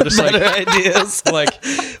own, and we're just like ideas. like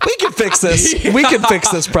We can fix this. We can fix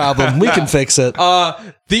this problem. We can fix it.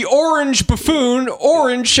 the orange buffoon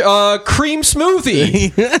orange cream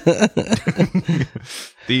smoothie.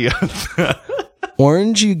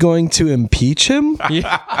 Orange, you going to impeach him?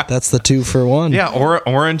 Yeah. That's the 2 for 1. Yeah, or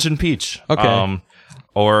orange and peach. Okay.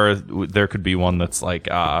 Or there could be one that's like,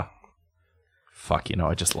 fuck,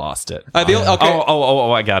 I just lost it. Okay.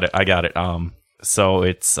 Oh, I got it. So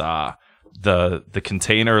it's the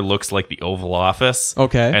container looks like the Oval Office.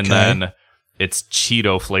 Okay. And then it's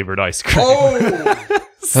Cheeto flavored ice cream. Oh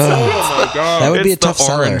my god. That would be a It's the tough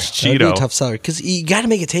seller. orange That would be a Cheeto. tough seller because you got to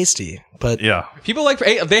make it tasty. But Yeah. People like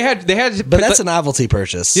they had but that's a novelty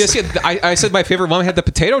purchase. yes, yeah, I said my favorite one had the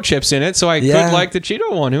potato chips in it, so I Yeah. could like the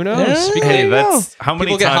Cheeto one. Who knows? Yeah. Because Hey, that's how many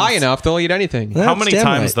people get times high enough, they'll eat anything. Yeah. How That's many damn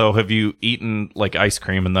times right. though have you eaten like ice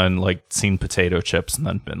cream and then like seen potato chips and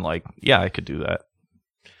then been like, yeah, I could do that.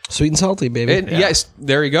 Sweet and salty, baby. Yes,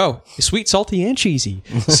 there you go. Sweet, salty, and cheesy.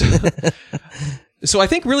 So I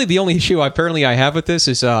think really the only issue apparently I have with this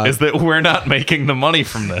is that we're not making the money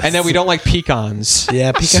from this. and then we don't like pecans.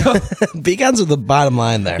 Yeah, pecans are the bottom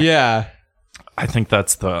line there. Yeah. I think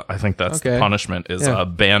that's the Okay. punishment is Yeah.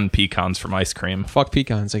 ban pecans from ice cream. Fuck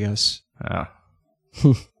pecans, I guess. Yeah.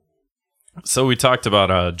 So we talked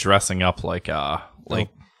about dressing up like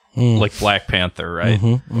Black Panther, right?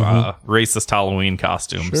 Racist Halloween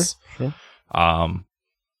costumes. Sure.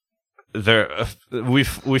 We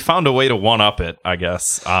found a way to one up it, I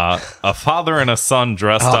guess. A father and a son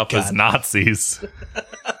dressed up as God. Nazis.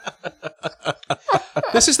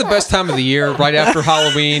 This is the best time of the year, right after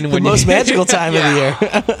Halloween. The most magical time of the year.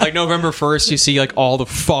 Like November 1st, you see like all the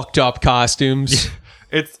fucked up costumes.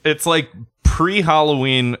 It's like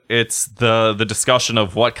pre-Halloween. It's the discussion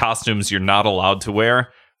of what costumes you're not allowed to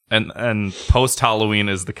wear, and post-Halloween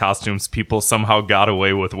is the costumes people somehow got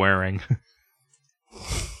away with wearing.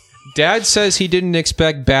 Dad says he didn't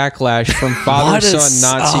expect backlash from father-son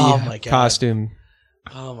Nazi costume.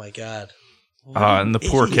 Oh my god. And the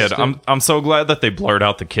poor kid. I'm so glad that they blurred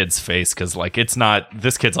out the kid's face because like it's not.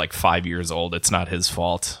 This kid's like 5 years old. It's not his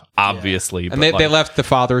fault, obviously. And they left the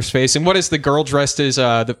father's face. And what is the girl dressed as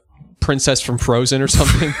the princess from Frozen or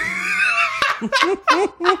something?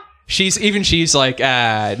 She's like,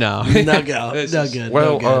 no. No go. No good.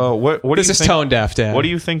 Well, no good. what This do you is think? tone deaf, Dad. What do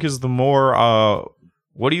you think is the more?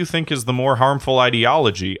 What do you think is the more harmful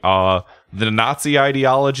ideology? The Nazi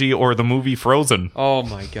ideology or the movie Frozen? Oh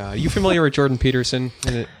my god. Are you familiar with Jordan Peterson?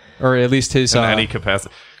 Or at least his In any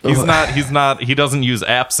capacity, he's not. He doesn't use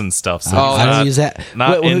apps and stuff. So I he's don't not- use that.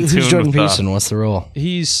 Not in Who's tune Jordan with Peterson? What's the role?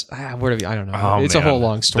 he's I don't know. Oh, It's man. a whole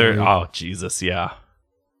long story. Oh Jesus, yeah.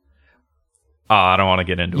 I don't want to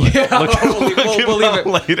get into it. We'll leave it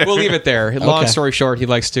later. We'll leave it there. Long Okay. story short, he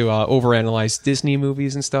likes to overanalyze Disney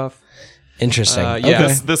movies and stuff. Interesting. Yeah.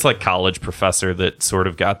 Okay. This like college professor that sort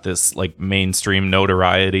of got this like mainstream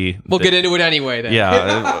notoriety. We'll get into it anyway then.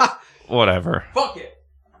 Yeah, whatever. Fuck it.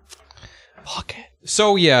 Fuck it.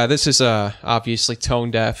 So yeah, this is obviously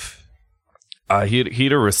tone deaf. He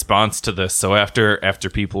had a response to this. So after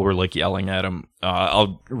people were like yelling at him,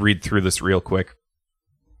 I'll read through this real quick.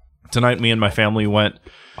 Tonight, me and my family went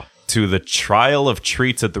to the Trial of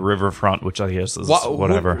Treats at the Riverfront, which I guess is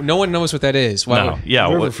whatever. No one knows what that is. Why No, yeah.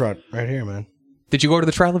 Riverfront, right here, man. Did you go to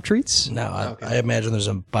the Trial of Treats? No, I imagine there's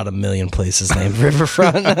about 1 million places named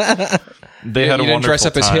Riverfront. They had you a didn't dress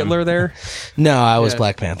up wonderful as time. Hitler there? No, I was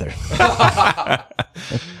Black Panther.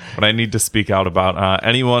 But I need to speak out about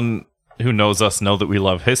anyone who knows us know that we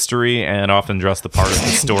love history and often dress the part of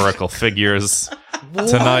historical figures.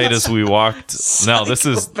 Tonight, as we walked,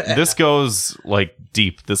 this goes like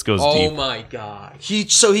deep. This goes deep. Oh my god. He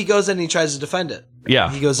goes in and he tries to defend it.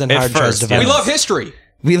 Yeah, He goes in At hard and tries first, to defend We it. love history.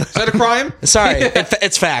 Is that a crime? Sorry,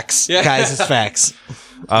 it's facts, guys. It's facts.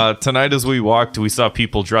 Tonight, as we walked, we saw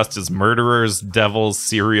people dressed as murderers, devils,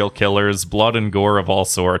 serial killers, blood and gore of all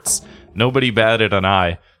sorts. Nobody batted an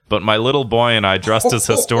eye, but my little boy and I dressed as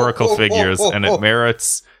historical figures, and it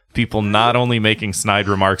merits people not only making snide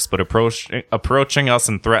remarks, but approaching us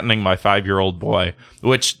and threatening my 5-year-old boy,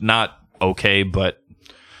 which not okay, but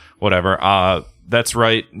whatever. That's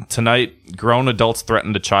right. Tonight, grown adults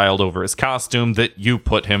threatened a child over his costume that you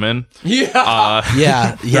put him in. Yeah.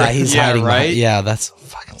 Yeah, he's Yeah, hiding. right? Yeah, that's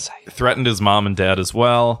fucking sick. Threatened his mom and dad as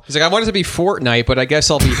well. He's like, I wanted to be Fortnite, but I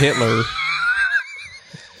guess I'll be Hitler.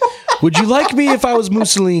 Would you like me if I was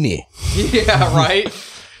Mussolini? Yeah, right.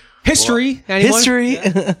 History. Anyone? History.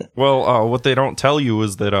 Well, what they don't tell you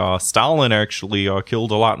is that Stalin actually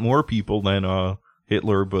killed a lot more people than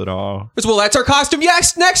Hitler, but Well, that's our costume.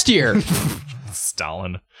 Yes, next year.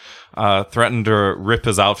 Stalin threatened to rip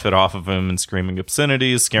his outfit off of him and screaming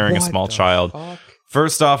obscenities, scaring a small child.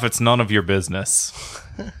 First off, it's none of your business.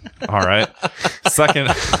 All right. Second,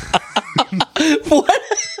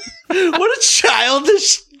 What a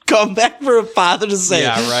childish comeback for a father to say.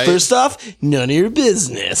 Yeah, right. First off, none of your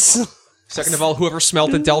business. Second of all, whoever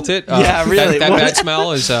smelt it dealt it. Yeah, really. That What? bad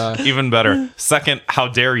smell is. even better. Second, how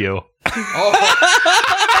dare you?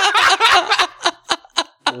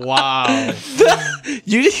 Wow.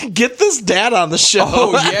 You didn't get this dad on the show.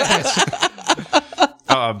 Oh yes.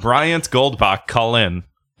 Bryant Goldbach, call in.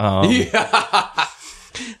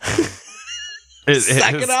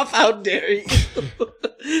 Second off, how dare you?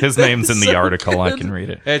 His name's in the so article. I good. can read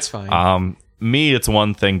it. It's fine. Me, it's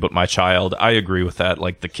one thing, but my child, I agree with that.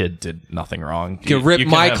 Like, the kid did nothing wrong. You can rip you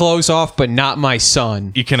my have- clothes off, but not my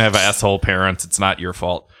son. You can have asshole parents. It's not your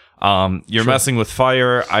fault. You're messing with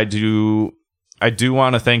fire. I do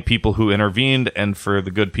want to thank people who intervened and for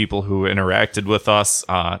the good people who interacted with us,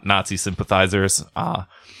 Nazi sympathizers.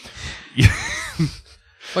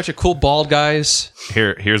 Bunch of cool bald guys.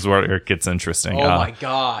 Here's where it gets interesting. Oh my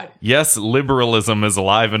god. Yes, liberalism is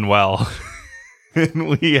alive and well.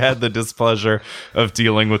 And we had the displeasure of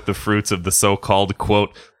dealing with the fruits of the so-called, quote,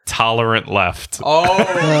 tolerant left. Oh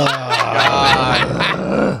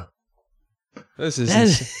god. This is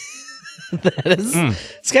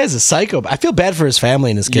This guy's a psycho. I feel bad for his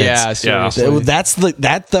family and his kids. yeah, seriously. That's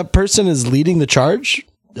the person is leading the charge.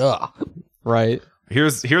 Ugh. Right.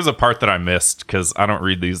 Here's a part that I missed because I don't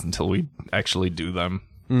read these until we actually do them,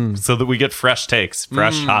 so that we get fresh takes,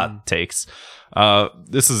 hot takes.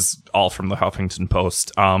 This is all from the Huffington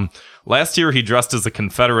Post. Last year he dressed as a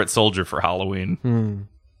Confederate soldier for Halloween.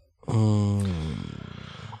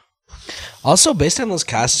 Also, based on those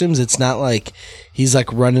costumes, it's not like he's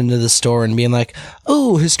like running to the store and being like,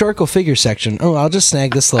 "Oh, historical figure section. Oh, I'll just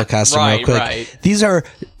snag this little costume real quick." Right. These are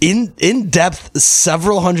in depth,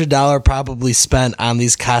 several $100 probably spent on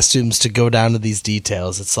these costumes to go down to these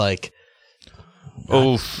details. It's like,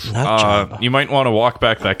 not Jabba. You might want to walk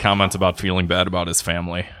back that comment about feeling bad about his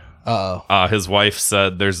family. His wife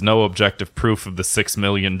said there's no objective proof of the 6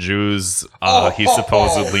 million Jews he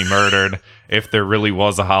supposedly murdered. If there really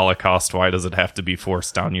was a Holocaust, why does it have to be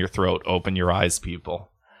forced down your throat? Open your eyes,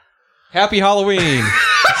 people. Happy Halloween.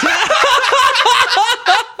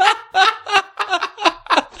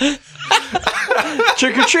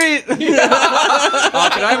 Trick or treat. Can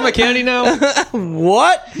I have my candy now?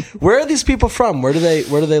 What? Where are these people from? Where do they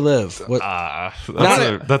live? What?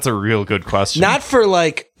 That's a real good question. Not for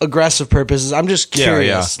like aggressive purposes. I'm just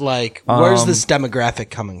curious. Like, where's this demographic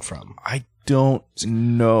coming from? I don't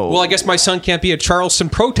know. Well, I guess my son can't be a Charleston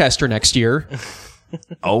protester next year.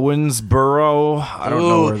 Owensboro. I don't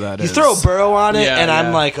know where that you is. throw a burrow on it, Yeah, and yeah.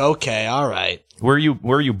 I'm like, okay, all right. Where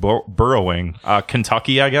are you burrowing?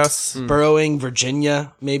 Kentucky, I guess. Burrowing,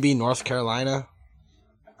 Virginia, maybe North Carolina.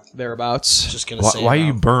 Thereabouts. Just gonna say Why are you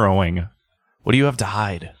around. burrowing? What do you have to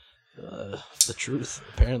hide? The truth,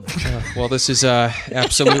 apparently. Well, this is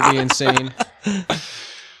absolutely insane.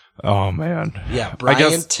 Oh man. Yeah, I Bryant.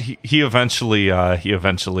 guess he eventually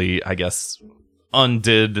I guess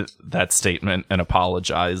undid that statement and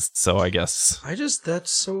apologized. So I guess that's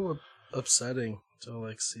so upsetting to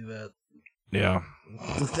like see that. yeah.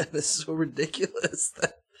 That is so ridiculous.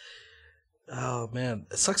 Oh man,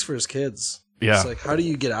 it sucks for his kids. Yeah. It's like, how do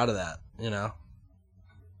you get out of that? You know?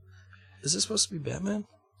 Is this supposed to be Batman?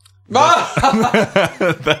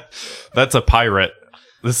 That's a pirate.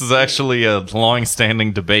 This is actually a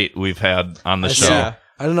long-standing debate we've had on the show. Yeah.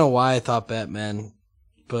 I don't know why I thought Batman,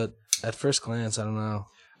 but at first glance, I don't know.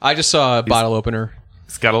 I just saw a bottle opener.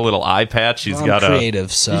 He's got a little eye patch. He's I'm got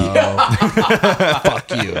creative, so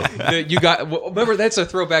fuck you. You got remember that's a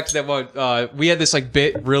throwback to that one. We had this like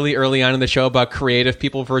bit really early on in the show about creative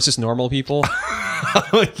people versus normal people,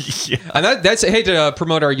 yeah. and that's I hate to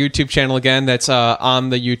promote our YouTube channel again. That's on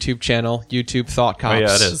the YouTube channel, YouTube Thought Cops. Oh,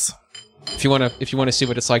 yeah, it is. If you want to see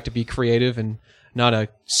what it's like to be creative and not a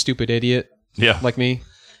stupid idiot Yeah. like me,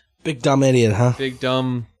 Big dumb idiot, huh? big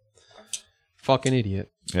dumb fucking idiot.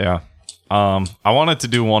 Yeah. I wanted to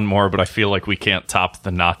do one more, but I feel like we can't top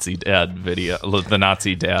the Nazi dad video. The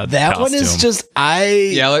Nazi dad. That one is costume. just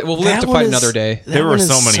Yeah, we'll live that to one fight is- another day. that There were one is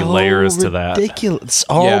so many layers to that. Ridiculous!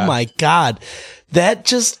 Oh Yeah. my god, that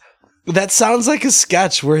sounds like a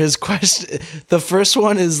sketch where his question. The first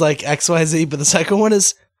one is like XYZ, but the second one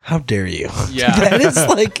is How dare you? Yeah. That is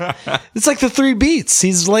it's like the 3 beats.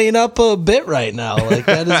 He's laying up a bit right now. Like,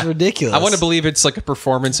 that is ridiculous. I want to believe it's like a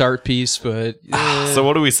performance art piece, but So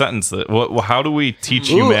what do we sentence it? How do we teach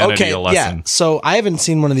humanity a lesson? Yeah. So I haven't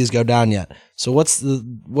seen one of these go down yet. So what's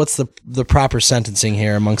the proper sentencing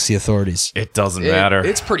here amongst the authorities? It doesn't matter.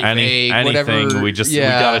 It's pretty vague, Anything. whatever. We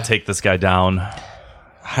got to take this guy down.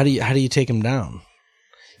 How do you take him down?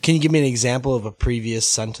 Can you give me an example of a previous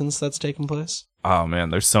sentence that's taken place? Oh man,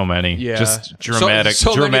 there's so many. yeah, Just dramatic,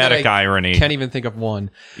 so many that dramatic I irony. Can't even think of one.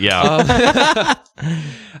 Yeah,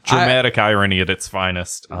 dramatic irony at its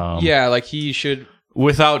finest. Yeah, like he should.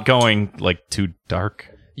 Without going like too dark.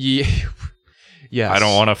 Yeah. Yes. I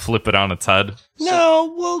don't want to flip it on its head.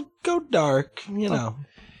 No, we'll go dark. You know.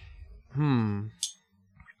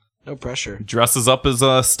 No pressure. Dresses up as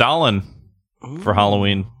Stalin for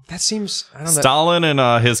Halloween. That seems. I don't know. Stalin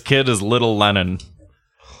and his kid is Little Lenin.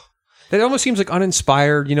 That almost seems like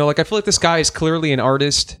uninspired. You know, like I feel like this guy is clearly an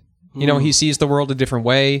artist. You know, he sees the world a different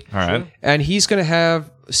way. All right. And he's going to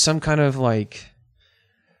have some kind of like,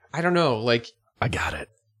 I don't know, like. I got it.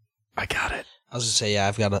 I was gonna say, yeah,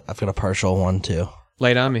 I've got a partial one too.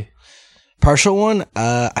 Lay it on me. Partial one.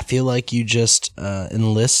 I feel like you just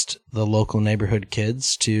enlist the local neighborhood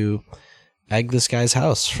kids to egg this guy's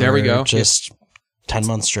house. For There we go. Just 10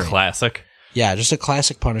 months straight. Classic. Yeah, just a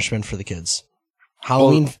classic punishment for the kids.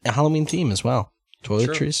 Halloween theme as well.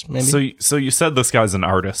 Toiletries, maybe. So you said this guy's an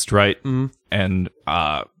artist, right? Mm-hmm. And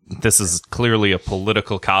this is clearly a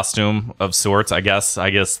political costume of sorts. I guess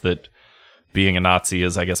that being a Nazi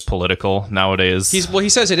is, I guess, political nowadays. He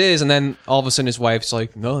says it is, and then all of a sudden his wife's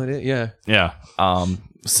like, no, it is. Yeah. Yeah.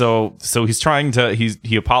 So he's trying to.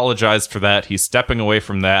 He apologized for that. He's stepping away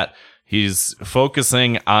from that. He's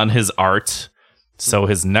focusing on his art. So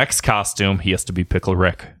his next costume, he has to be Pickle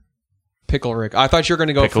Rick. Pickle Rick. I thought you were going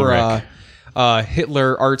to go Pickle for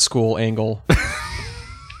Hitler art school angle.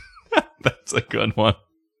 That's a good one.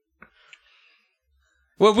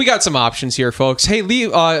 Well, we got some options here, folks. Hey,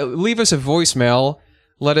 leave us a voicemail.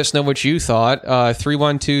 Let us know what you thought.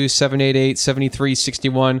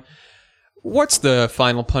 312-788-7361. What's the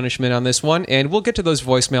final punishment on this one? And we'll get to those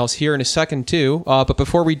voicemails here in a second, too. But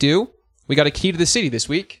before we do, we got a key to the city this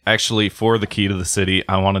week. Actually, for the key to the city,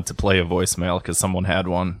 I wanted to play a voicemail because someone had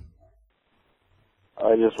one.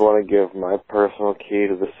 I just want to give my personal key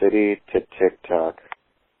to the city to TikTok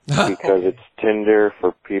because it's Tinder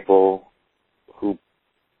for people who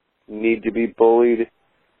need to be bullied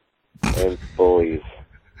and bullies.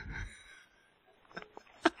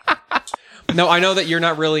 No, I know that you're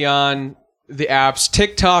not really on the apps.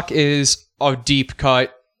 TikTok is a deep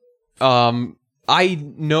cut. I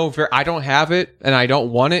don't have it and I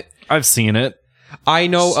don't want it. I've seen it. I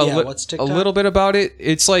know what's a TikTok? little bit about it.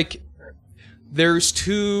 It's like there's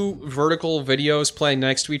two vertical videos playing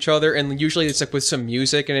next to each other, and usually it's like with some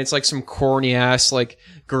music, and it's like some corny ass like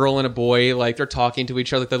girl and a boy, like they're talking to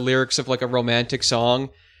each other, the lyrics of like a romantic song,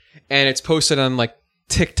 and it's posted on like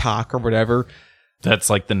TikTok or whatever. That's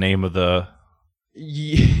like the name of the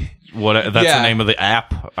Yeah. the name of the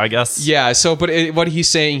app, I guess. Yeah. So, but what he's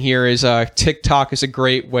saying here is TikTok is a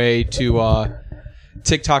great way to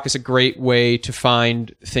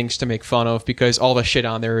find things to make fun of because all the shit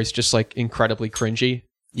on there is just like incredibly cringy.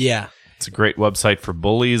 Yeah. It's a great website for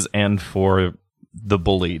bullies and for the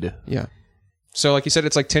bullied. Yeah. So, like you said,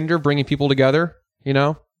 it's like Tinder bringing people together. You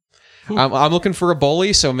know, I'm looking for a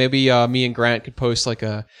bully, so maybe me and Grant could post like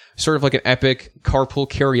a sort of like an epic carpool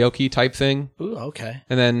karaoke type thing. Ooh, okay.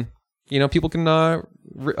 And then people can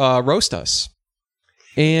roast us.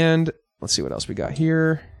 And let's see what else we got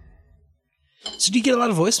here. So do you get a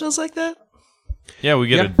lot of voicemails like that? Yeah, we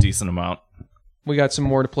get a decent amount. We got some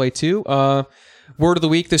more to play too. Word of the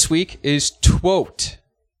week this week is twote.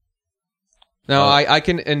 Now, I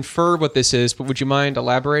can infer what this is, but would you mind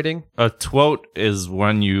elaborating? A twote is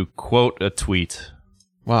when you quote a tweet.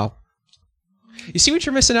 Wow. You see what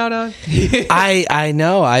you're missing out on? I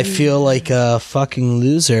know. I feel like a fucking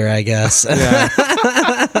loser, I guess.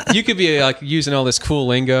 You could be like using all this cool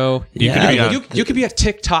lingo. You could be a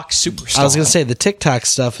TikTok superstar. I was going to say, the TikTok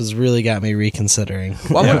stuff has really got me reconsidering.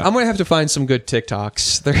 Well, I'm going to have to find some good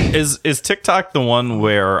TikToks. Is TikTok the one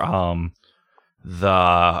where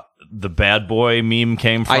the bad boy meme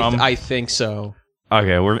came from? I think so.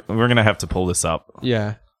 Okay, we're gonna have to pull this up.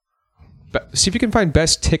 Yeah. See if you can find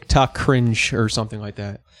best TikTok cringe or something like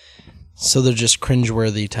that. So they're just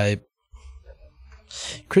cringeworthy type.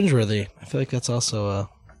 Cringeworthy. I feel like that's also a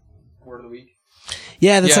Word of the week.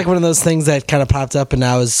 Yeah, that's like one of those things that kind of popped up and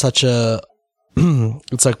now is such a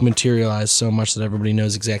it's like materialized so much that everybody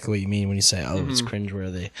knows exactly what you mean when you say, "Oh, it's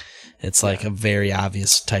cringeworthy." It's like a very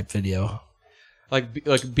obvious type video.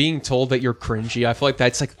 Like being told that you're cringy, I feel like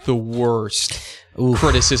that's like the worst Oof.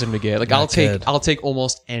 criticism to get. Like Not good. I'll take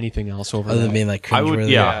almost anything else over Other that. than being like I would,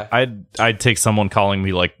 cringeworthy. yeah, I'd take someone calling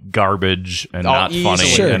me like garbage and not funny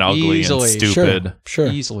easily. and ugly Easily. and stupid. Sure.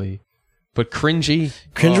 Easily. But cringy.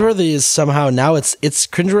 Cringeworthy is somehow now it's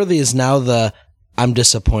cringeworthy is now the I'm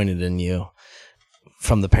disappointed in you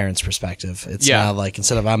from the parents' perspective. It's now like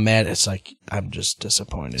instead of I'm mad, it's like I'm just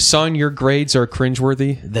disappointed. Son, your grades are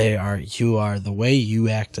cringeworthy. They are. You are. The way you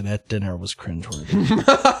acted at dinner was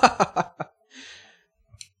cringeworthy.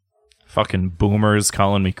 Fucking boomers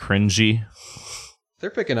calling me cringy. They're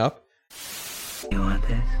picking up. You want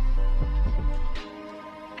this?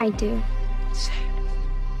 I do. Say it.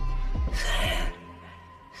 Say it.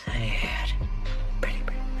 Say it. Pretty.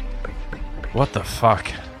 What the fuck?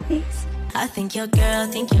 Please. I think your girl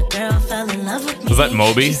fell in love with me. Was that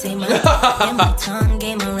Moby? She say my tongue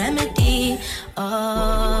gave my remedy.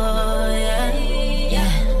 Oh,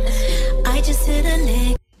 yeah. I just hit a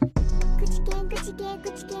lick.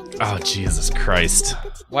 Oh, Jesus Christ.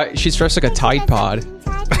 Why? She's dressed like a Tide Pod.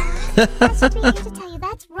 That's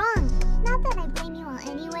wrong. Not that I blame you all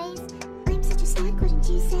anyways. I'm such a slut, wouldn't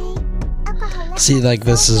you say? Alcohol. See, like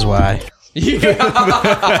this is why. Yeah.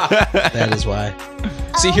 That is why.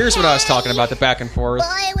 See, here's what I was talking about, the back and forth.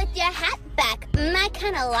 Boy with your hat back. I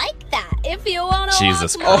kind of like that. If you want to.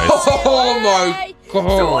 Jesus Christ. Oh my god.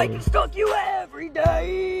 So I can stalk you every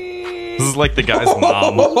day. This is like the guy's mom.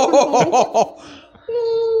 I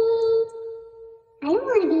don't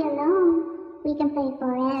want to be alone. We can play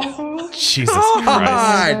forever. Jesus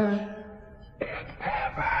Christ.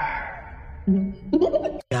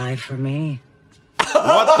 Die for me.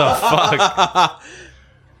 What the fuck?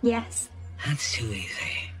 Yes. That's too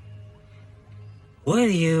easy.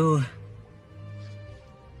 Would you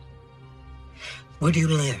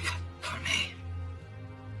live for me?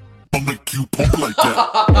 I'll make you pump like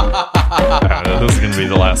that. This is gonna be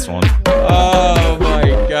the last one. Oh my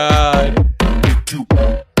god. Make you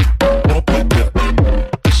pump like that.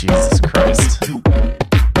 Jesus Christ. You pump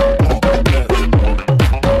like that.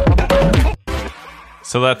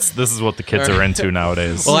 So this is what the kids are into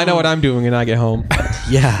nowadays. Well, I know what I'm doing when I get home.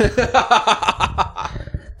 Yeah.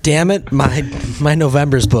 Damn it, my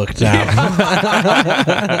November's booked now.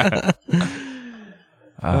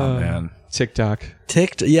 Oh man. TikTok.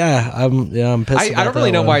 Yeah, I'm pissed. I don't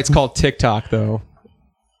really know why it's called TikTok though.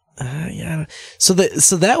 Yeah. So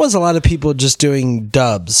that was a lot of people just doing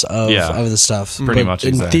dubs of the stuff. Pretty But much, in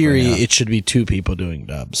exactly, theory, yeah. it should be two people doing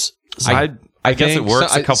dubs. I guess it think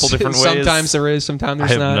works a couple different ways. Sometimes there is, sometimes I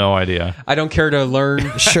there's have not. no idea. I don't care to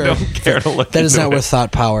learn. Sure. I don't care to look That is into not it. with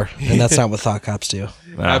thought power, and that's not what thought cops do.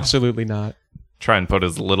 No. Absolutely not. Try and put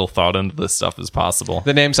as little thought into this stuff as possible.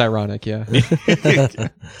 The name's ironic, yeah.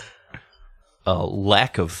 A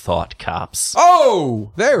lack of thought cops.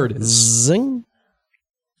 Oh, there it is. Zing.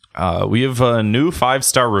 We have a new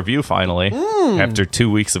 5-star review finally after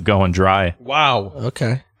 2 weeks of going dry. Wow.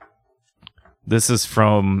 Okay. This is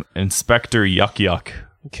from Inspector Yuck Yuck.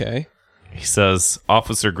 Okay. He says,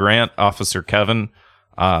 Officer Grant, Officer Kevin,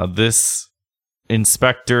 this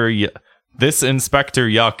Inspector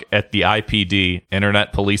Yuck at the IPD,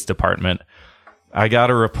 Internet Police Department. I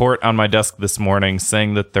got a report on my desk this morning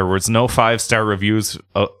saying that there was no 5-star reviews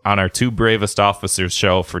on our Two Bravest Officers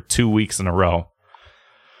show for 2 weeks in a row.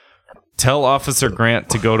 Tell Officer Grant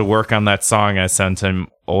to go to work on that song I sent him,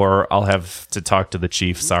 or I'll have to talk to the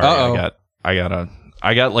chief. Sorry, Uh-oh. I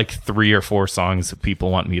got like 3 or 4 songs that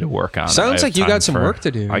people want me to work on. Sounds I like have you time got some work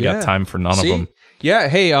to do. I got time for none See? of them. Yeah,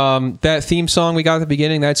 hey, that theme song we got at the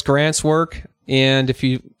beginning, that's Grant's work. And if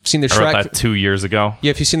you've seen the I wrote Shrek... that 2 years ago.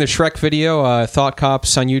 Yeah, if you've seen the Shrek video, Thought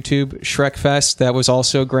Cops on YouTube, Shrek Fest, that was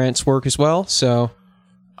also Grant's work as well. So...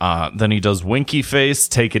 Then he does Winky Face,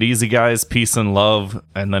 Take It Easy Guys, Peace and Love,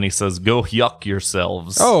 and then he says, Go yuck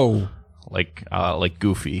yourselves. Oh. Like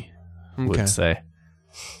Goofy Okay. would say.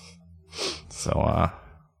 So,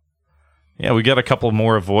 yeah, we got a couple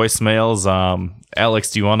more voicemails. Alex,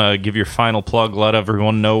 do you want to give your final plug? Let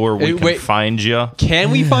everyone know where we can find you. Can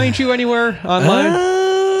we find you anywhere online?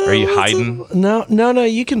 Are you hiding? No,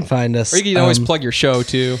 you can find us. Or you can always plug your show,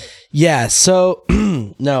 too. Yeah, so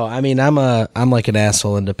no, I mean I'm like an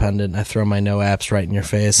asshole independent. I throw my no apps right in your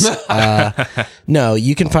face. No,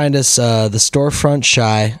 you can find us the Storefront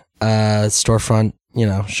Shy, storefront,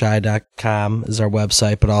 shy.com is our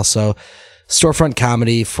website, but also Storefront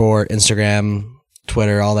Comedy for Instagram,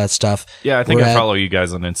 Twitter, all that stuff. Yeah, I think We're I at- follow you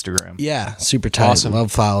guys on Instagram. Yeah, super tight. Awesome.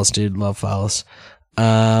 Love follows, dude. Love follows.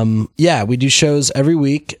 Yeah, we do shows every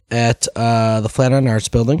week at the Flatiron Arts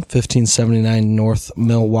Building, 1579 North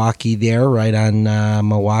Milwaukee there, right on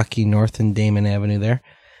Milwaukee North and Damon Avenue there.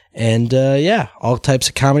 And yeah, all types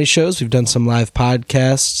of comedy shows. We've done some live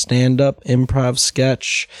podcasts, stand-up, improv,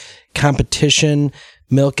 sketch, competition,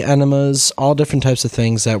 milk enemas, all different types of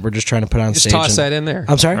things that we're just trying to put on Just stage. toss that in there.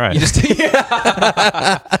 I'm sorry? Right. You just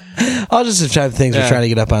All just the type of things we're trying to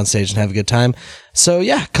get up on stage and have a good time. So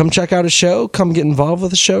yeah, come check out a show. Come get involved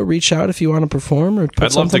with the show. Reach out if you want to perform or put I'd love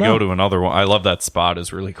to something go out. to another one. I love that spot.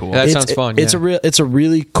 It's really cool. That sounds fun. It's yeah. it's a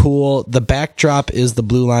really cool. The backdrop is the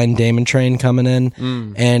Blue Line Damon train coming in,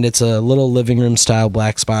 and it's a little living room style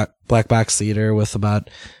black box theater with about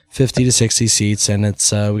 50 to 60 seats, and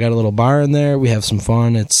it's we got a little bar in there. We have some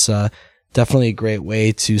fun. It's definitely a great way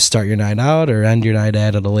to start your night out or end your night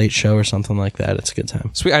at a late show or something like that. It's a good time.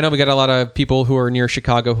 Sweet. I know we got a lot of people who are near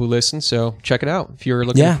Chicago who listen, so check it out if you're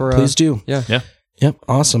looking for. Please do. Yeah. Yeah. Yep.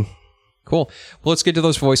 Awesome. Cool. Well, let's get to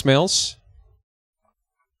those voicemails.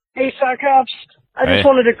 Hey, Sock-Ops. I Hey. just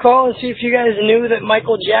wanted to call and see if you guys knew that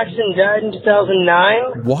Michael Jackson died in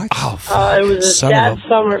 2009. What? It was a Son of sad a-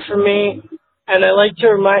 summer for me, and I like to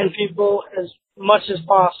remind people as much as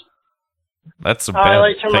possible. That's a I bad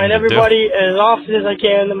like to thing remind to everybody as often as I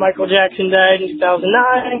can that Michael Jackson died in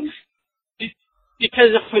 2009, because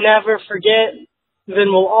if we never forget, then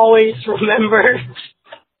we'll always remember.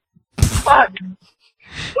 Fuck.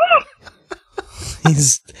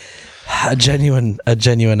 He's a genuine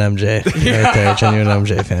MJ right there. Genuine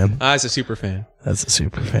MJ fan. I was a super fan. That's a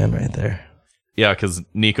super fan right there. do. Yeah, because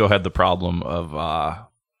Nico had the problem of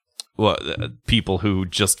people who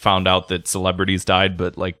just found out that celebrities died,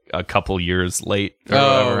 but like a couple years late. Or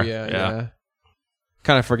whatever. Yeah.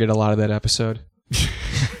 Kind of forget a lot of that episode.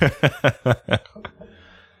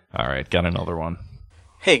 All right, got another one.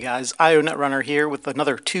 Hey guys, IO Netrunner here with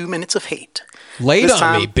another 2 minutes of hate. Lay This on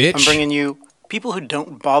time, me, bitch. I'm bringing you people who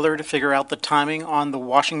don't bother to figure out the timing on the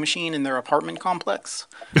washing machine in their apartment complex.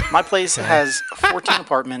 My place has 14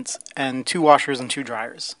 apartments and 2 washers and 2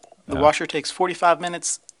 dryers. The washer takes 45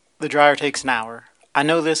 minutes, the dryer takes an hour. I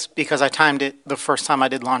know this because I timed it the first time I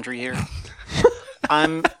did laundry here.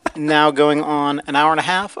 I'm now going on an hour and a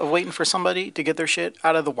half of waiting for somebody to get their shit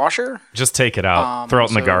out of the washer. Just take it out. Throw it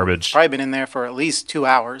in the So, garbage. Probably been in there for at least 2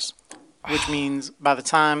 hours, which means by the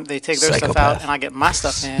time they take their stuff Psychopath. out and I get my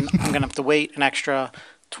stuff in, I'm going to have to wait an extra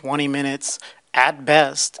 20 minutes at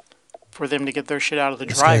best for them to get their shit out of the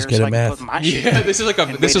dryer guy's good so at I can math. put my shit Yeah, in. this is like And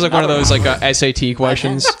this wait is like one of another those like hour. SAT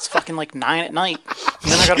questions. It's fucking like 9 at night.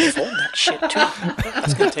 And then I gotta fold that shit too.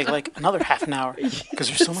 It's gonna take like another half an hour because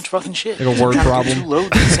there's so much fucking shit. Like a word Trying to do problem. 2 loads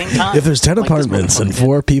at the same time. If there's 10 Like this apartments and motherfucker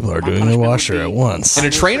 4 people are My doing the punishment would washer be- at once. And a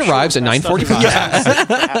train For sure, arrives at that stuff 9:45. is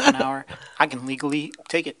for half an hour. I can legally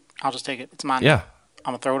take it. I'll just take it. It's mine. Yeah. I'm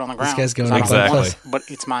gonna throw it on the ground. guy's going 'cause I don't Exactly. want it, but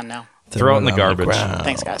it's mine now. Throw it in the on garbage. ground.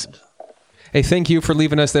 Thanks, guys. Hey, thank you for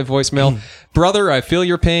leaving us that voicemail. Brother, I feel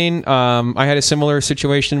your pain. I had a similar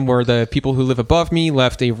situation where the people who live above me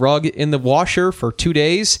left a rug in the washer for 2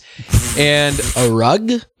 days. And A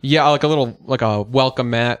rug? yeah, like a welcome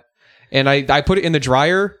mat. And I put it in the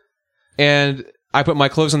dryer and I put my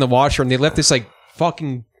clothes in the washer and they left this like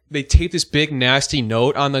they taped this big nasty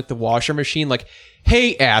note on like the washer machine like,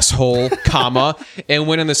 hey asshole, comma, and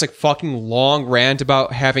went on this like fucking long rant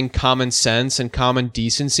about having common sense and common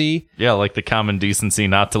decency. Yeah, like the common decency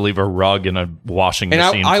not to leave a rug in a washing And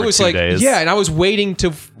machine I for was 2 like, days. yeah, and I was waiting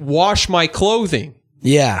to wash my clothing.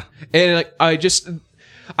 Yeah. And like, I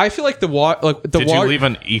feel like Did you leave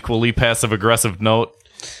an equally passive aggressive note?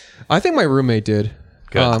 I think my roommate did.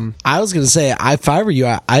 Good. I was going to say, if I were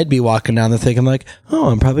you, I'd be walking down there thinking like, oh,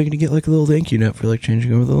 I'm probably going to get like a little thank you note for like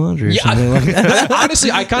changing over the laundry or something like that.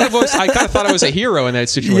 Honestly, I kind of thought I was a hero in that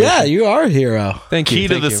situation. Yeah, you are a hero. Thank you. Key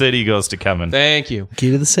to thank the you. city goes to Kevin. Thank you.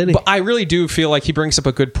 Key to the city. But I really do feel like he brings up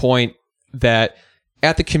a good point that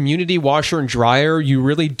at the community washer and dryer, you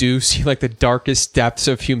really do see like the darkest depths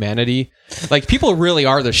of humanity. Like people really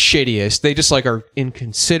are the shittiest. They just like are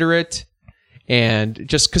inconsiderate. And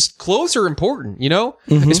just because clothes are important, you know,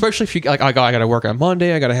 especially if you like, I got to work on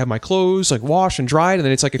Monday. I got to have my clothes like washed and dried. And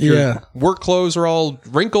then it's like, if your work clothes are all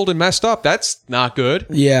wrinkled and messed up, that's not good.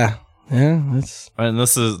 Yeah. That's And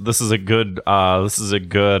this is a good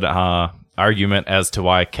argument as to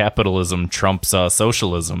why capitalism trumps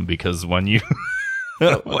socialism, because when you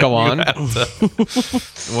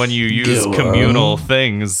when you use communal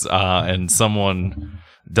things and someone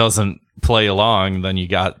doesn't play along, then you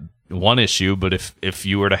got one issue. But if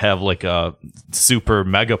you were to have like a super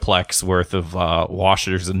megaplex worth of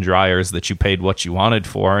washers and dryers that you paid what you wanted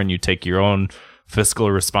for, and you take your own fiscal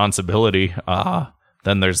responsibility,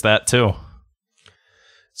 then there's that too.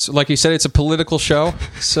 So, like you said, it's a political show.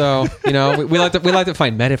 So you know, we like to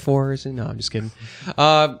find metaphors. And no, I'm just kidding.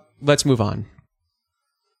 Let's move on.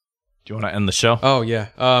 Do you want to end the show? Oh yeah.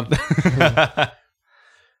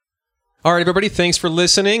 All right, everybody, thanks for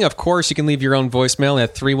listening. Of course, you can leave your own voicemail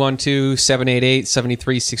at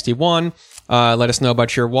 312-788-7361. Let us know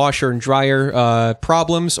about your washer and dryer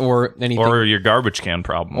problems or anything. Or your garbage can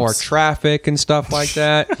problems. Or traffic and stuff like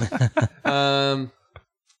that.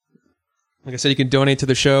 Like I said, you can donate to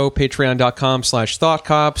the show,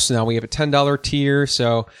 patreon.com/thoughtcops. Now we have a $10 tier,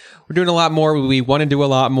 so we're doing a lot more. We want to do a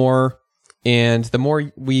lot more, and the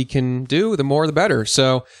more we can do, the more the better.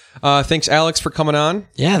 So thanks, Alex, for coming on.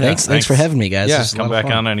 Yeah, thanks for having me, guys. Yeah. Come back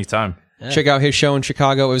on anytime. Check out his show in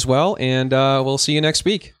Chicago as well, and we'll see you next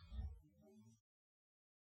week.